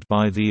ensured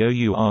by the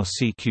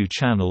Ourcq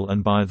Channel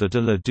and by the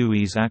de la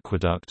Douys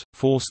aqueduct,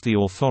 forced the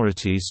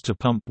authorities to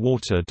pump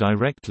water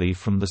directly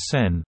from the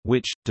Seine,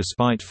 which,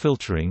 despite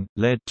filtering,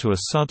 led to a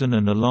sudden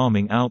and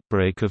alarming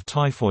outbreak of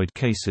typhoid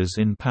cases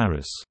in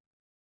Paris.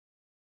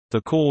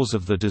 The cause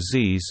of the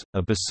disease,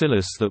 a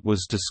bacillus that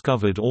was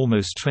discovered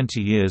almost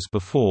 20 years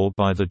before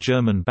by the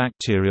German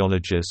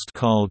bacteriologist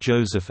Karl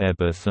Joseph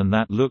Eberth and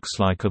that looks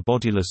like a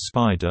bodiless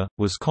spider,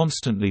 was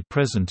constantly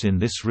present in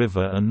this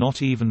river, and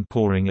not even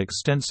pouring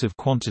extensive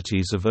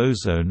quantities of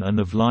ozone and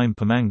of lime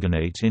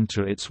permanganate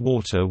into its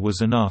water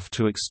was enough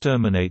to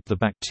exterminate the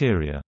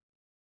bacteria.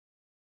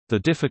 The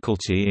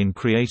difficulty in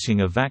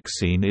creating a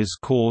vaccine is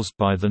caused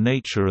by the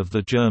nature of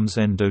the germ's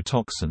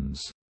endotoxins.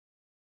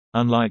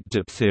 Unlike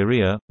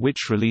diphtheria,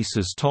 which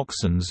releases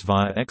toxins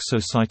via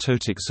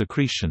exocytotic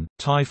secretion,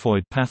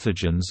 typhoid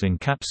pathogens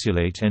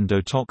encapsulate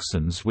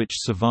endotoxins which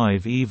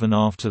survive even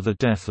after the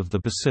death of the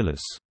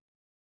bacillus.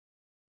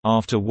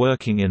 After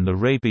working in the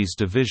rabies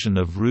division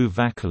of Roux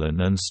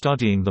Vauquelin and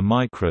studying the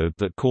microbe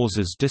that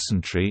causes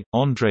dysentery,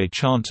 André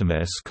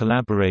Chantemesse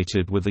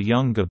collaborated with a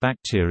younger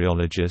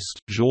bacteriologist,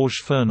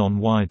 Georges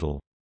Fernand-Weidel.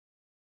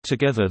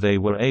 Together they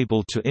were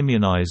able to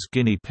immunize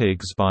guinea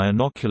pigs by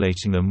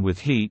inoculating them with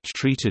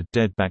heat-treated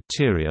dead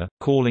bacteria,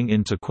 calling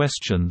into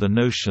question the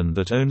notion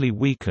that only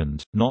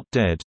weakened, not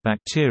dead,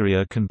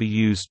 bacteria can be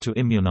used to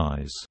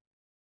immunize.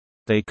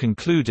 They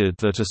concluded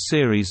that a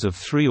series of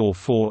 3 or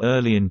 4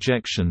 early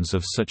injections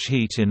of such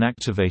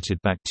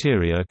heat-inactivated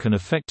bacteria can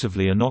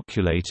effectively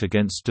inoculate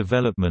against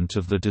development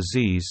of the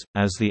disease,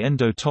 as the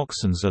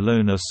endotoxins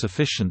alone are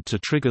sufficient to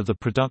trigger the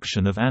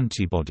production of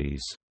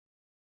antibodies.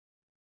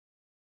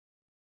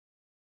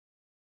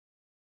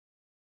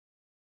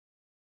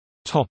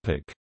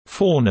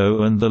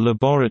 Fourneau and the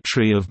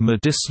Laboratory of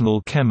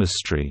Medicinal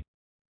Chemistry.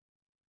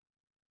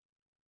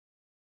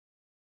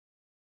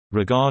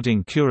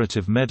 Regarding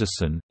curative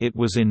medicine, it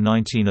was in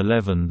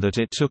 1911 that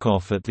it took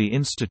off at the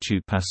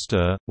Institut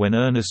Pasteur, when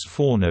Ernest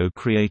Fourneau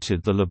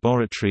created the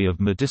Laboratory of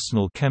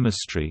Medicinal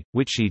Chemistry,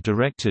 which he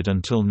directed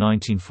until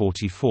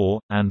 1944,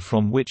 and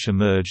from which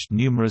emerged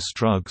numerous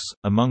drugs,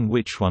 among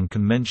which one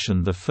can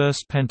mention the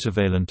first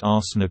pentavalent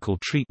arsenical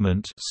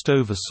treatment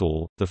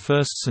Stovosol, the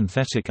first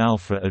synthetic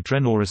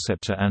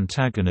alpha-adrenoreceptor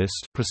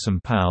antagonist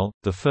Prisempal,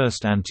 the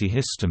first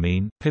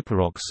antihistamine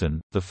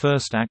Piperoxan, the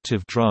first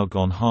active drug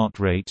on heart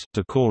rate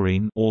Duclaux,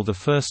 or the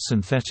first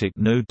synthetic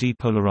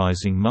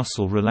no-depolarizing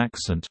muscle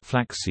relaxant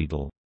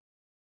Flaxseedal.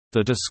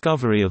 The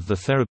discovery of the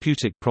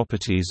therapeutic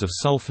properties of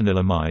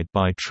sulfanilamide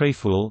by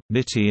Tréfouil,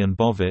 Nitti and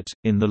Bovet,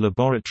 in the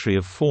laboratory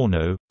of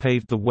Fourneau,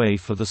 paved the way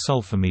for the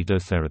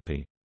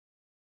sulfamidotherapy.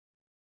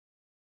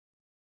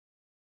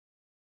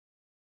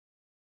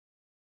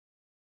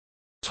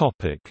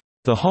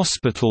 The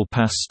Hospital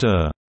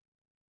Pasteur.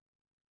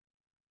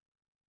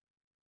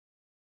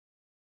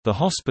 The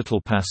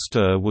Hospital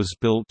Pasteur was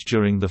built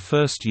during the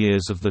first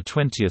years of the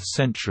 20th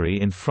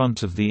century in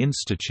front of the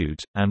institute,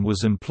 and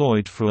was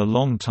employed for a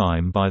long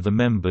time by the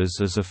members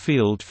as a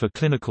field for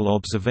clinical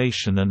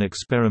observation and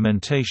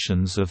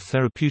experimentations of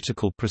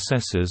therapeutical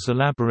processes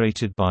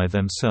elaborated by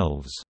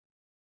themselves.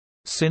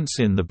 Since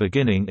in the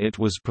beginning it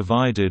was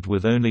provided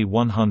with only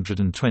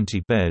 120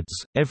 beds,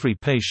 every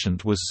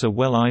patient was so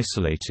well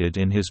isolated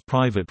in his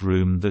private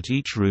room that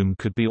each room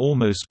could be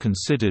almost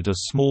considered a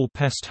small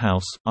pest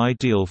house,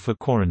 ideal for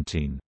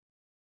quarantine.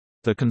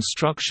 The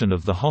construction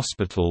of the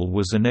hospital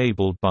was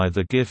enabled by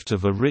the gift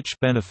of a rich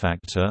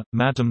benefactor,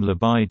 Madame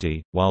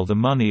Labide, while the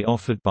money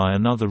offered by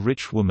another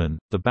rich woman,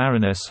 the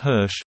Baroness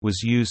Hirsch,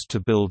 was used to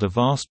build a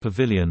vast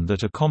pavilion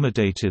that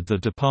accommodated the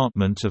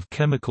Department of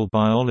Chemical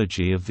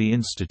Biology of the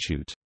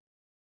Institute.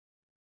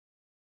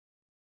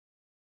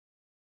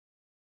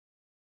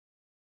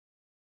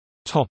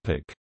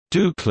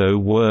 Duclaux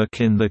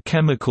work in the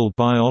Chemical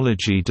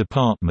Biology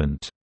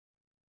Department.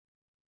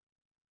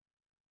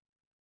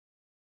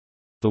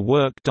 The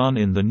work done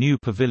in the new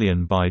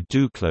pavilion by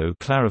Duclaux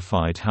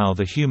clarified how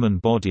the human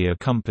body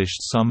accomplished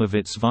some of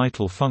its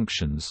vital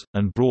functions,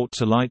 and brought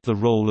to light the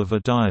role of a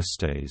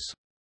diastase.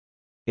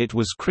 It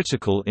was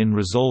critical in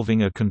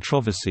resolving a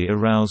controversy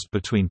aroused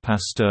between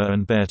Pasteur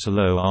and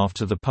Berthelot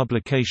after the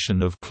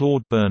publication of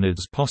Claude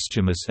Bernard's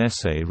posthumous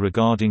essay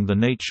regarding the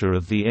nature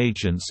of the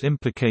agents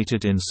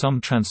implicated in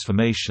some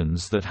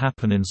transformations that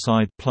happen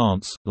inside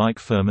plants, like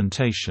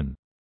fermentation.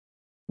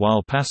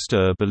 While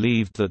Pasteur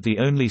believed that the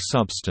only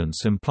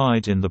substance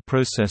implied in the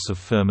process of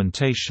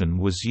fermentation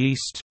was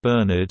yeast,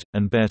 Bernard,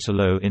 and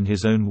Berthelot in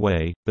his own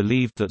way,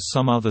 believed that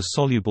some other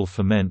soluble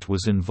ferment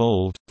was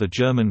involved. The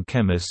German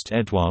chemist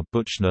Eduard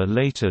Buchner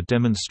later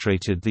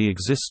demonstrated the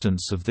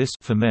existence of this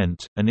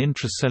ferment, an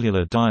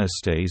intracellular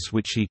diastase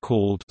which he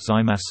called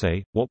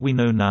zymasse, what we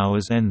know now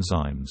as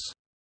enzymes.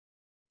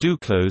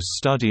 Duclaux's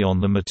study on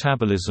the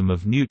metabolism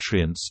of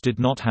nutrients did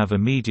not have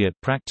immediate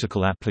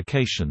practical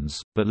applications,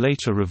 but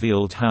later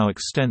revealed how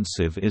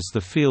extensive is the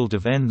field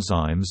of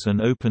enzymes and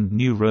opened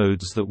new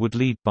roads that would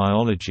lead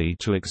biology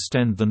to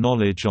extend the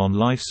knowledge on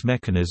life's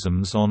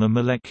mechanisms on a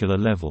molecular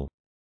level.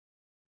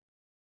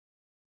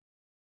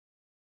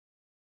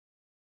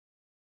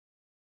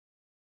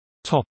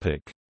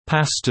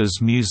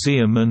 Pasteur's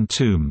Museum and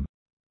Tomb.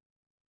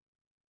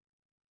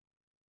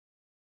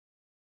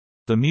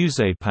 The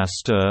Musée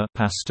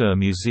Pasteur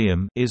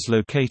Museum is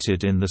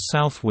located in the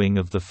south wing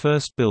of the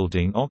first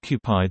building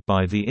occupied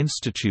by the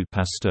Institut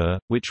Pasteur,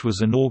 which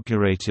was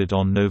inaugurated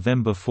on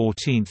November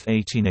 14,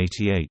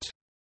 1888.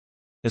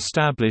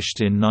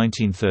 Established in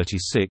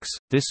 1936,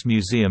 this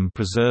museum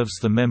preserves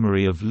the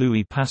memory of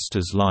Louis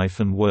Pasteur's life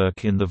and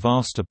work in the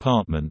vast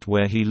apartment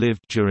where he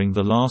lived during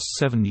the last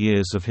 7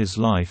 years of his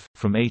life,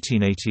 from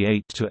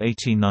 1888 to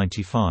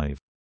 1895.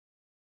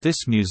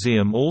 This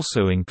museum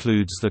also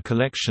includes the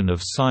collection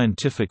of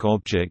scientific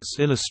objects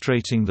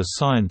illustrating the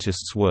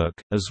scientist's work,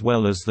 as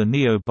well as the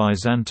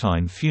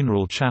Neo-Byzantine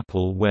funeral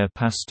chapel where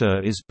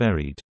Pasteur is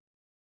buried.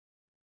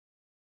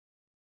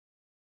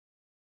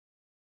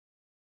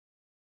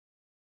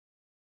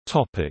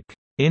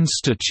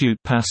 Institut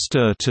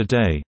Pasteur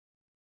today.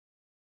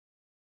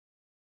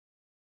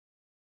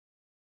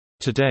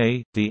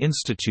 Today, the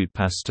Institut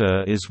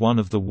Pasteur is one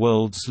of the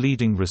world's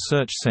leading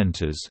research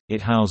centers.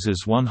 It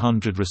houses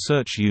 100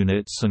 research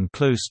units and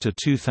close to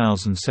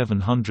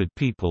 2,700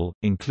 people,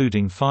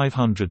 including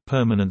 500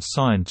 permanent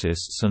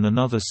scientists and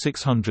another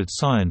 600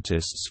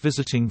 scientists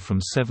visiting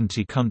from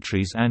 70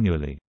 countries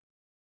annually.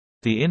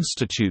 The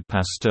Institut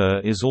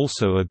Pasteur is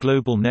also a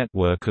global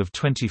network of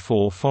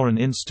 24 foreign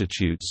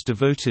institutes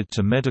devoted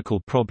to medical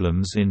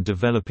problems in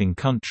developing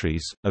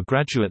countries, a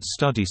graduate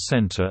study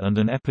center and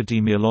an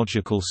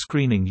epidemiological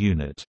screening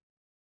unit.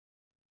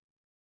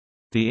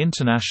 The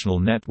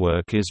international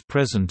network is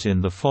present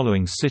in the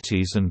following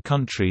cities and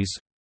countries: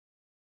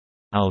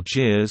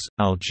 Algiers,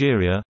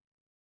 Algeria;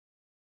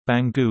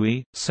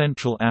 Bangui,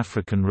 Central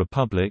African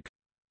Republic;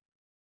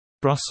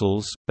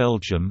 Brussels,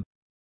 Belgium;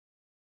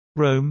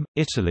 Rome,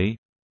 Italy;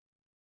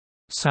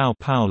 São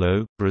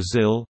Paulo,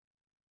 Brazil;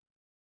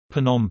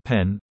 Phnom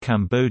Penh,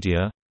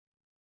 Cambodia;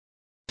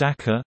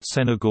 Dakar,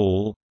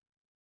 Senegal;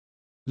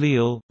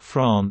 Lille,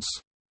 France;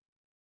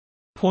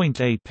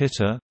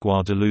 Pointe-à-Pitre,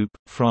 Guadeloupe,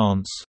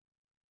 France;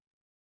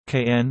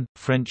 Cayenne,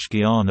 French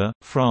Guiana,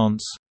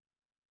 France;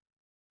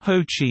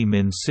 Ho Chi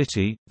Minh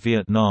City,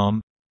 Vietnam;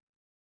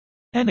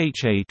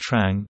 Nha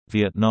Trang,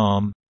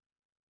 Vietnam;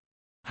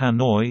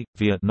 Hanoi,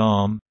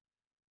 Vietnam;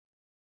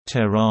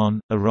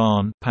 Tehran,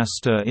 Iran,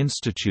 Pasteur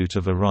Institute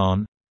of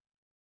Iran;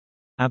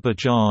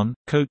 Abidjan,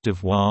 Côte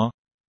d'Ivoire;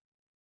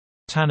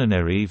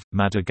 Tananarive,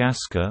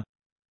 Madagascar;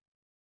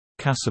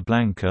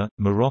 Casablanca,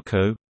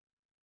 Morocco;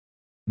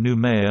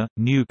 Nouméa,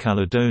 New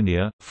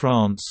Caledonia,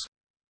 France;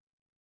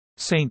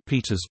 St.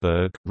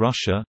 Petersburg,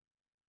 Russia;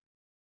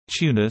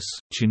 Tunis,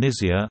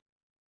 Tunisia;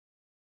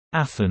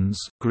 Athens,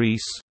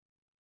 Greece;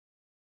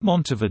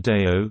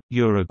 Montevideo,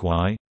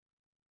 Uruguay;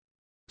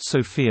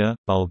 Sofia,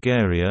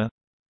 Bulgaria;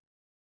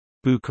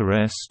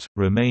 Bucharest,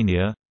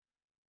 Romania;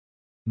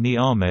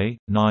 Niamey,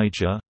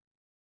 Niger;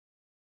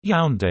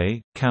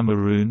 Yaoundé,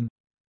 Cameroon;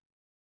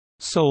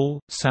 Seoul,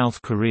 South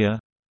Korea;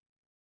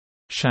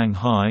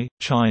 Shanghai,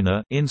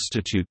 China,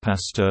 Institut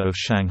Pasteur of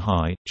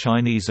Shanghai,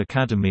 Chinese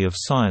Academy of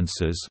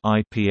Sciences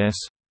 (IPS);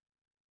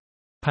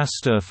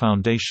 Pasteur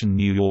Foundation,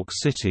 New York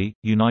City,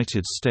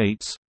 United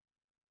States;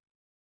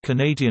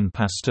 Canadian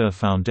Pasteur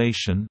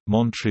Foundation,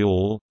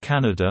 Montreal,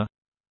 Canada;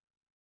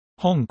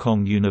 Hong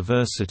Kong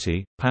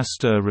University,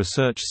 Pasteur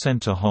Research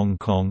Center, Hong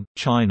Kong,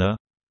 China;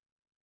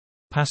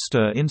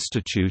 Pasteur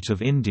Institute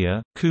of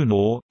India,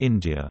 Fourneau,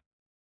 India.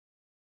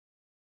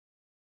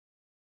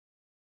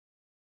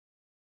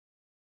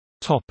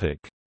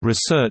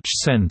 Research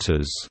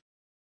centers.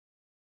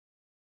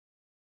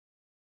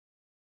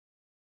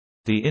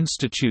 The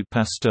Institut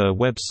Pasteur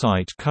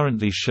website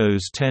currently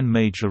shows 10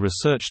 major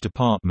research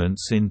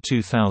departments in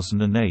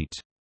 2008.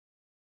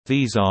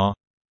 These are: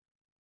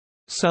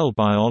 Cell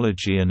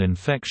Biology and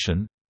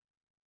Infection,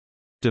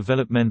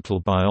 Developmental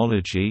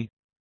Biology,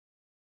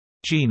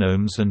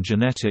 Genomes and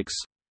Genetics,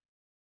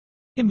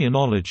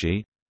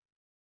 Immunology,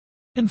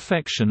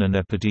 Infection and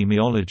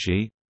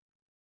Epidemiology,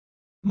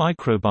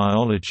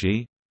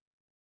 Microbiology,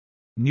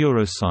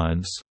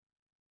 Neuroscience,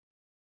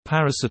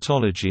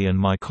 Parasitology and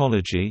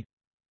Mycology,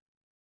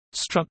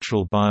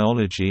 Structural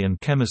Biology and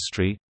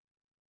Chemistry,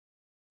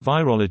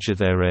 Virology.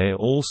 There are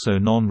also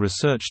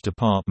non-research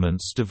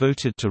departments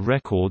devoted to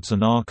records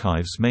and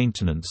archives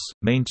maintenance,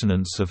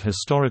 maintenance of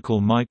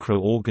historical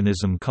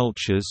microorganism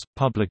cultures,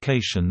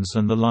 publications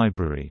and the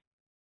library.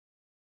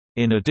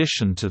 In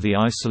addition to the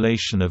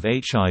isolation of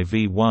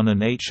HIV-1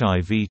 and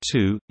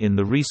HIV-2, in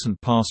the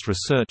recent past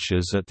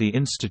researchers at the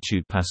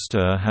Institut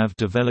Pasteur have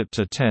developed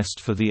a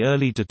test for the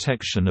early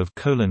detection of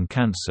colon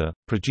cancer,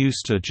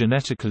 produced a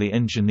genetically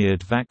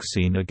engineered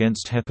vaccine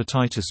against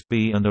hepatitis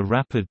B and a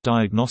rapid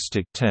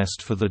diagnostic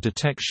test for the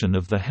detection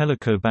of the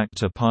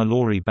Helicobacter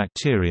pylori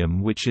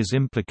bacterium, which is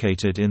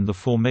implicated in the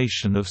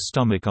formation of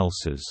stomach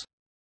ulcers.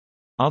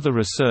 Other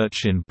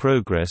research in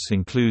progress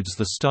includes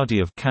the study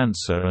of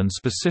cancer and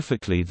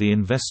specifically the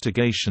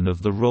investigation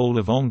of the role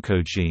of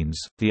oncogenes,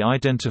 the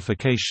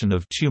identification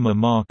of tumor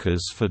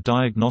markers for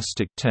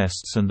diagnostic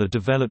tests and the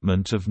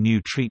development of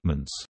new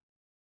treatments.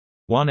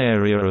 One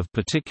area of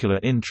particular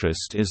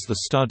interest is the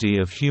study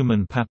of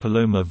human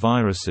papilloma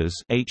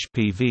viruses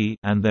 (HPV)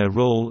 and their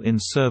role in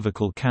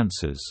cervical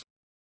cancers.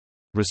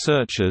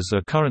 Researchers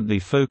are currently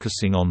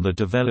focusing on the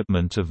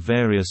development of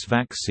various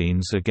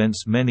vaccines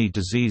against many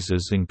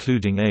diseases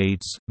including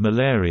AIDS,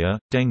 malaria,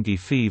 dengue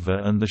fever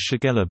and the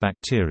Shigella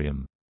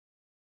bacterium.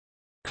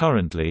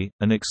 Currently,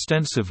 an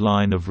extensive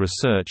line of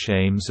research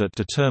aims at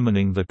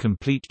determining the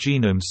complete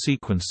genome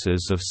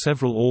sequences of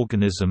several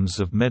organisms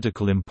of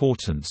medical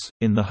importance,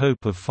 in the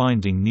hope of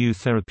finding new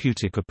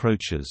therapeutic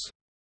approaches.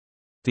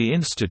 The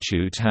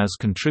institute has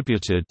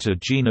contributed to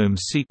genome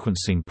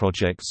sequencing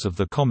projects of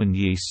the common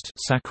yeast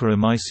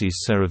Saccharomyces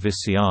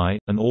cerevisiae,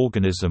 an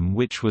organism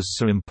which was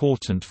so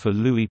important for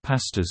Louis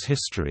Pasteur's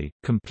history,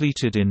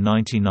 completed in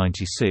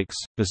 1996,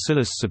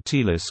 Bacillus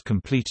subtilis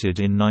completed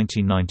in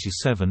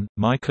 1997,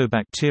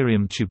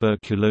 Mycobacterium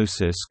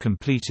tuberculosis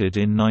completed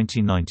in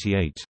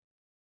 1998.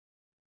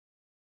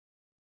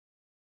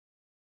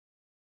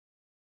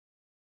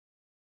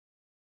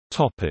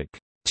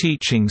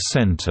 Teaching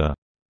center.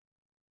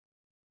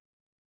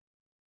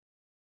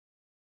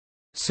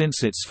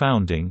 Since its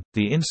founding,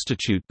 the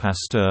Institut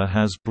Pasteur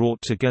has brought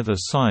together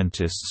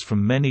scientists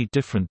from many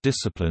different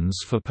disciplines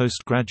for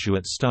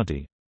postgraduate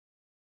study.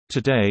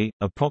 Today,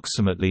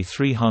 approximately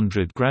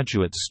 300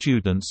 graduate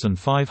students and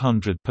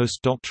 500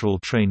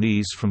 postdoctoral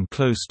trainees from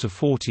close to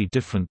 40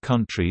 different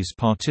countries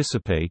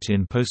participate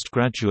in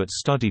postgraduate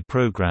study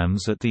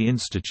programs at the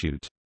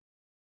institute.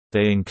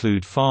 They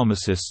include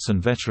pharmacists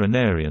and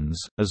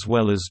veterinarians, as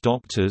well as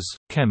doctors,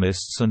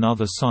 chemists and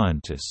other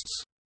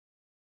scientists.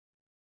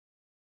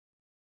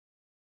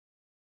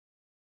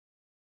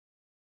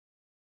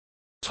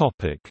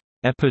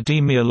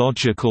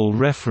 Epidemiological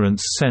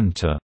Reference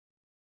Center.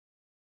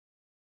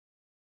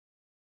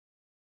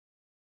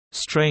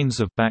 Strains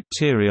of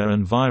bacteria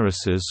and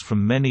viruses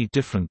from many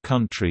different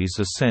countries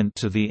are sent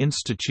to the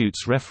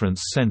Institute's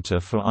Reference Center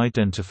for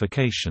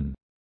identification.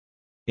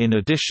 In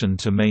addition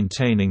to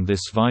maintaining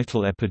this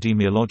vital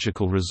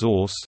epidemiological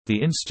resource, the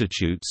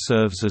Institute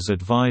serves as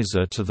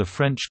advisor to the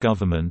French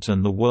government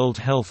and the World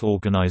Health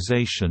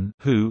Organization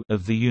 (WHO)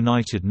 of the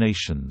United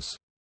Nations.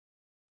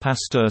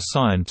 Pasteur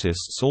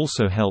scientists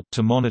also help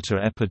to monitor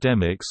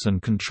epidemics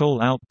and control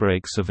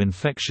outbreaks of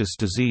infectious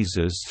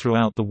diseases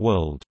throughout the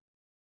world.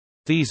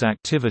 These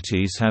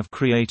activities have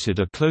created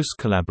a close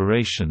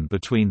collaboration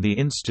between the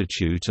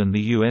Institute and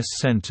the U.S.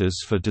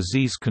 Centers for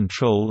Disease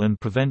Control and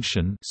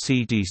Prevention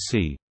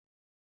 (CDC).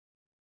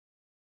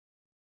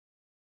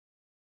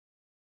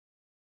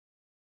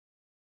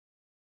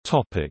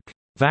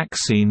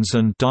 Vaccines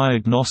and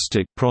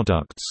diagnostic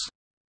products.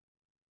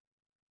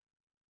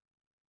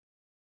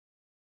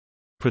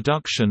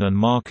 Production and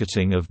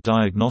marketing of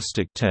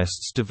diagnostic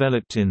tests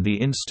developed in the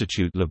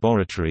Institute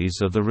laboratories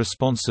are the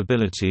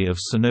responsibility of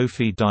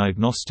Sanofi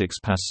Diagnostics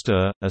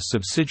Pasteur, a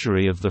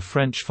subsidiary of the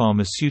French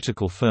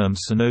pharmaceutical firm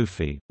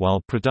Sanofi,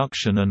 while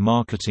production and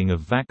marketing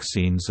of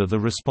vaccines are the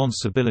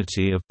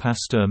responsibility of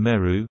Pasteur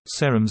Merus,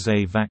 Serums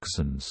et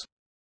Vaccins.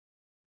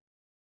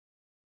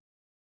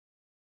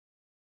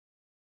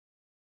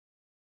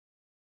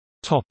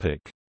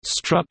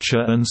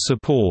 Structure and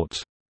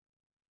support.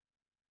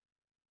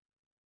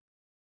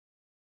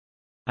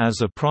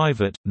 As a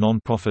private,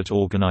 non-profit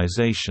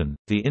organization,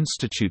 the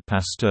Institut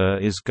Pasteur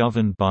is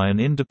governed by an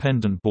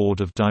independent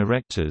board of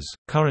directors,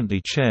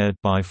 currently chaired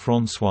by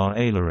François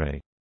Ailleret.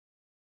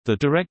 The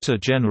Director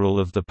General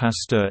of the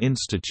Pasteur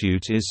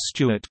Institute is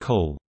Stuart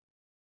Cole.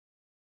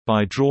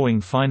 By drawing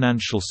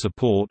financial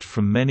support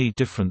from many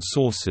different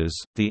sources,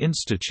 the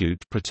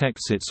institute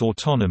protects its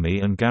autonomy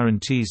and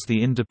guarantees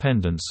the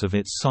independence of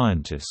its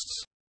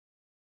scientists.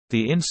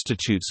 The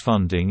institute's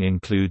funding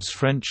includes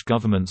French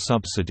government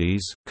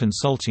subsidies,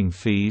 consulting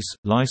fees,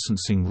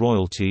 licensing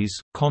royalties,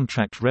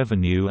 contract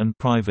revenue and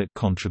private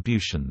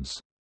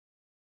contributions.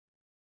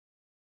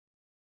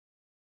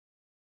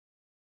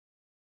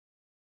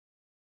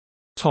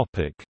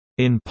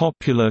 In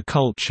popular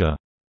culture.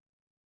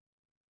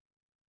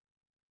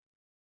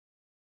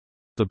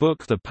 The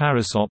book The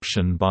Paris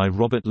Option by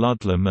Robert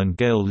Ludlam and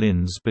Gail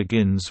Linds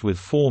begins with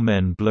four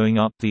men blowing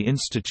up the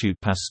Institut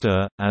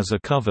Pasteur, as a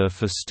cover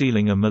for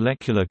stealing a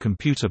molecular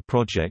computer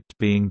project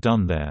being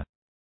done there.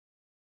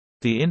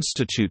 The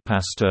Institut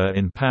Pasteur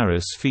in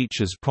Paris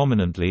features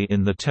prominently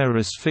in the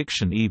terrorist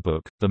fiction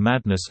ebook, The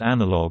Madness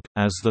Analogue,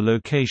 as the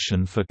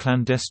location for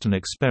clandestine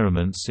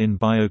experiments in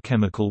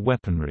biochemical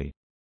weaponry.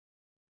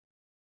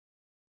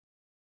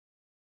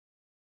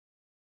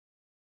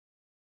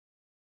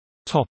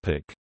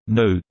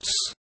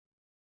 Notes.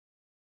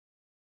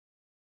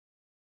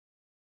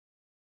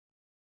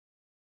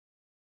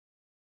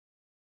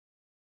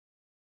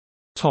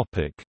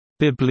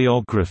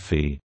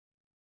 Bibliography.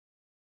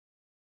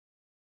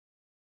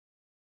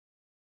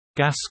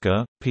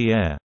 Gasca,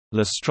 Pierre.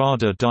 La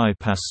Strada di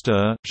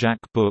Pasteur, Jacques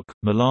Book,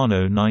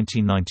 Milano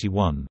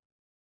 1991.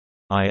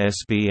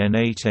 ISBN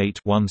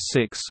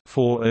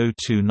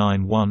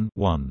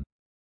 8816-40291-1.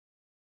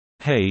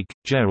 Haig,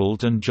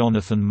 Gerald and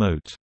Jonathan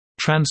Mote.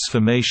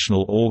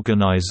 Transformational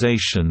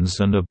Organizations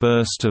and a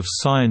Burst of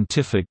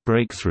Scientific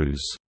Breakthroughs.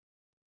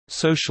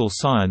 Social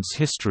Science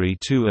History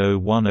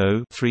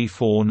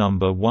 2010-34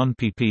 No. 1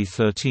 pp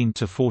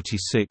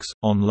 13–46,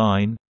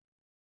 online.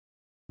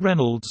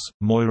 Reynolds,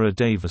 Moira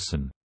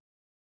Davison.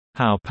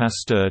 How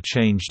Pasteur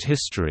Changed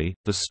History,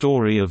 The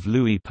Story of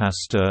Louis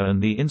Pasteur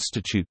and the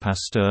Institut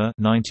Pasteur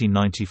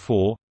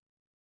 1994.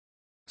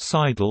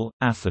 Seidel,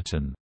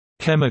 Atherton.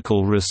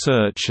 Chemical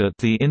Research at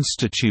the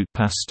Institut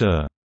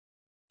Pasteur.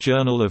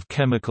 Journal of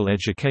Chemical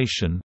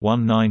Education,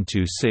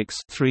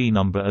 1926-3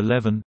 No.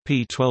 11, p.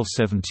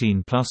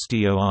 1217 plus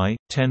DOI,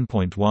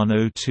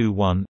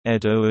 10.1021,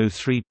 ed.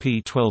 003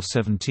 p.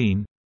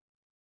 1217.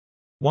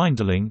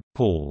 Winderling,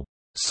 Paul.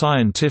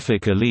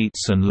 Scientific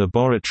Elites and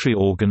Laboratory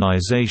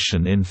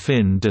Organization in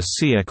Fin de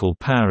Siècle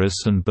Paris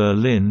and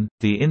Berlin,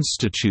 the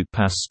Institut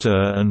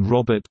Pasteur and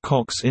Robert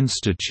Koch's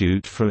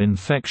Institute for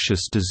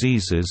Infectious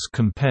Diseases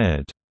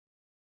compared.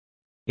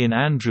 In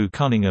Andrew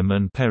Cunningham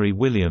and Perry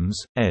Williams,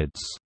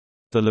 eds.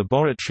 The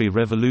Laboratory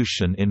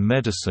Revolution in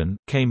Medicine,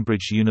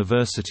 Cambridge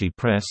University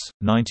Press,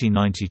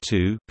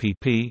 1992,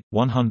 pp.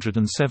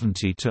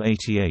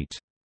 170–88.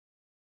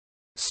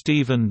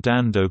 Stephen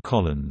Dando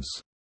Collins.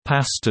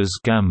 Pasteur's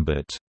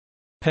Gambit.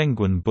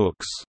 Penguin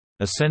Books.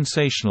 A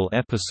sensational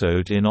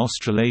episode in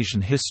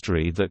Australasian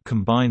history that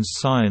combines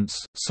science,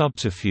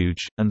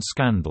 subterfuge, and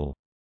scandal.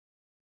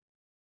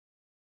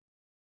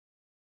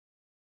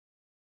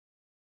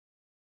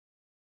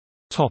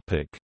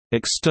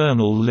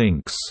 External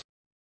links.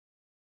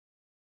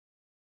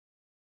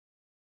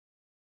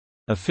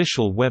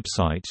 Official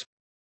website.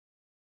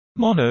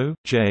 Monod,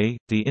 J.,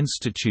 The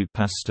Institut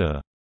Pasteur.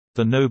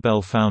 The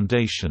Nobel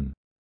Foundation.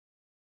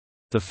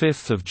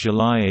 5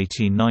 July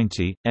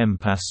 1890, M.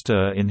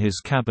 Pasteur in his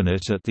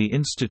cabinet at the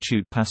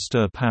Institut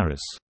Pasteur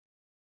Paris.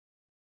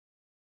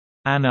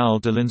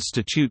 Annales de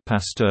l'Institut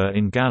Pasteur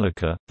in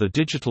Gallica, the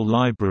digital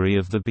library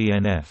of the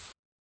BNF.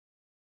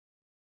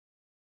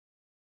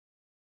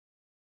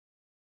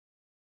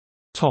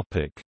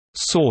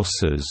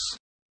 Sources.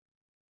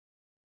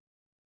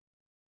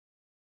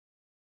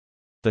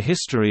 The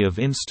History of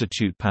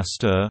Institut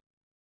Pasteur.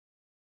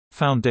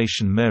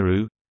 Foundation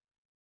Meru.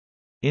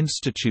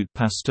 Institut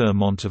Pasteur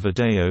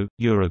Montevideo,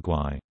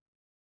 Uruguay.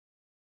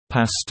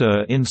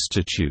 Pasteur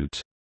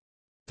Institute.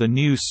 The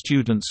New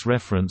Student's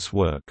Reference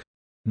Work.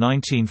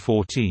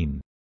 1914.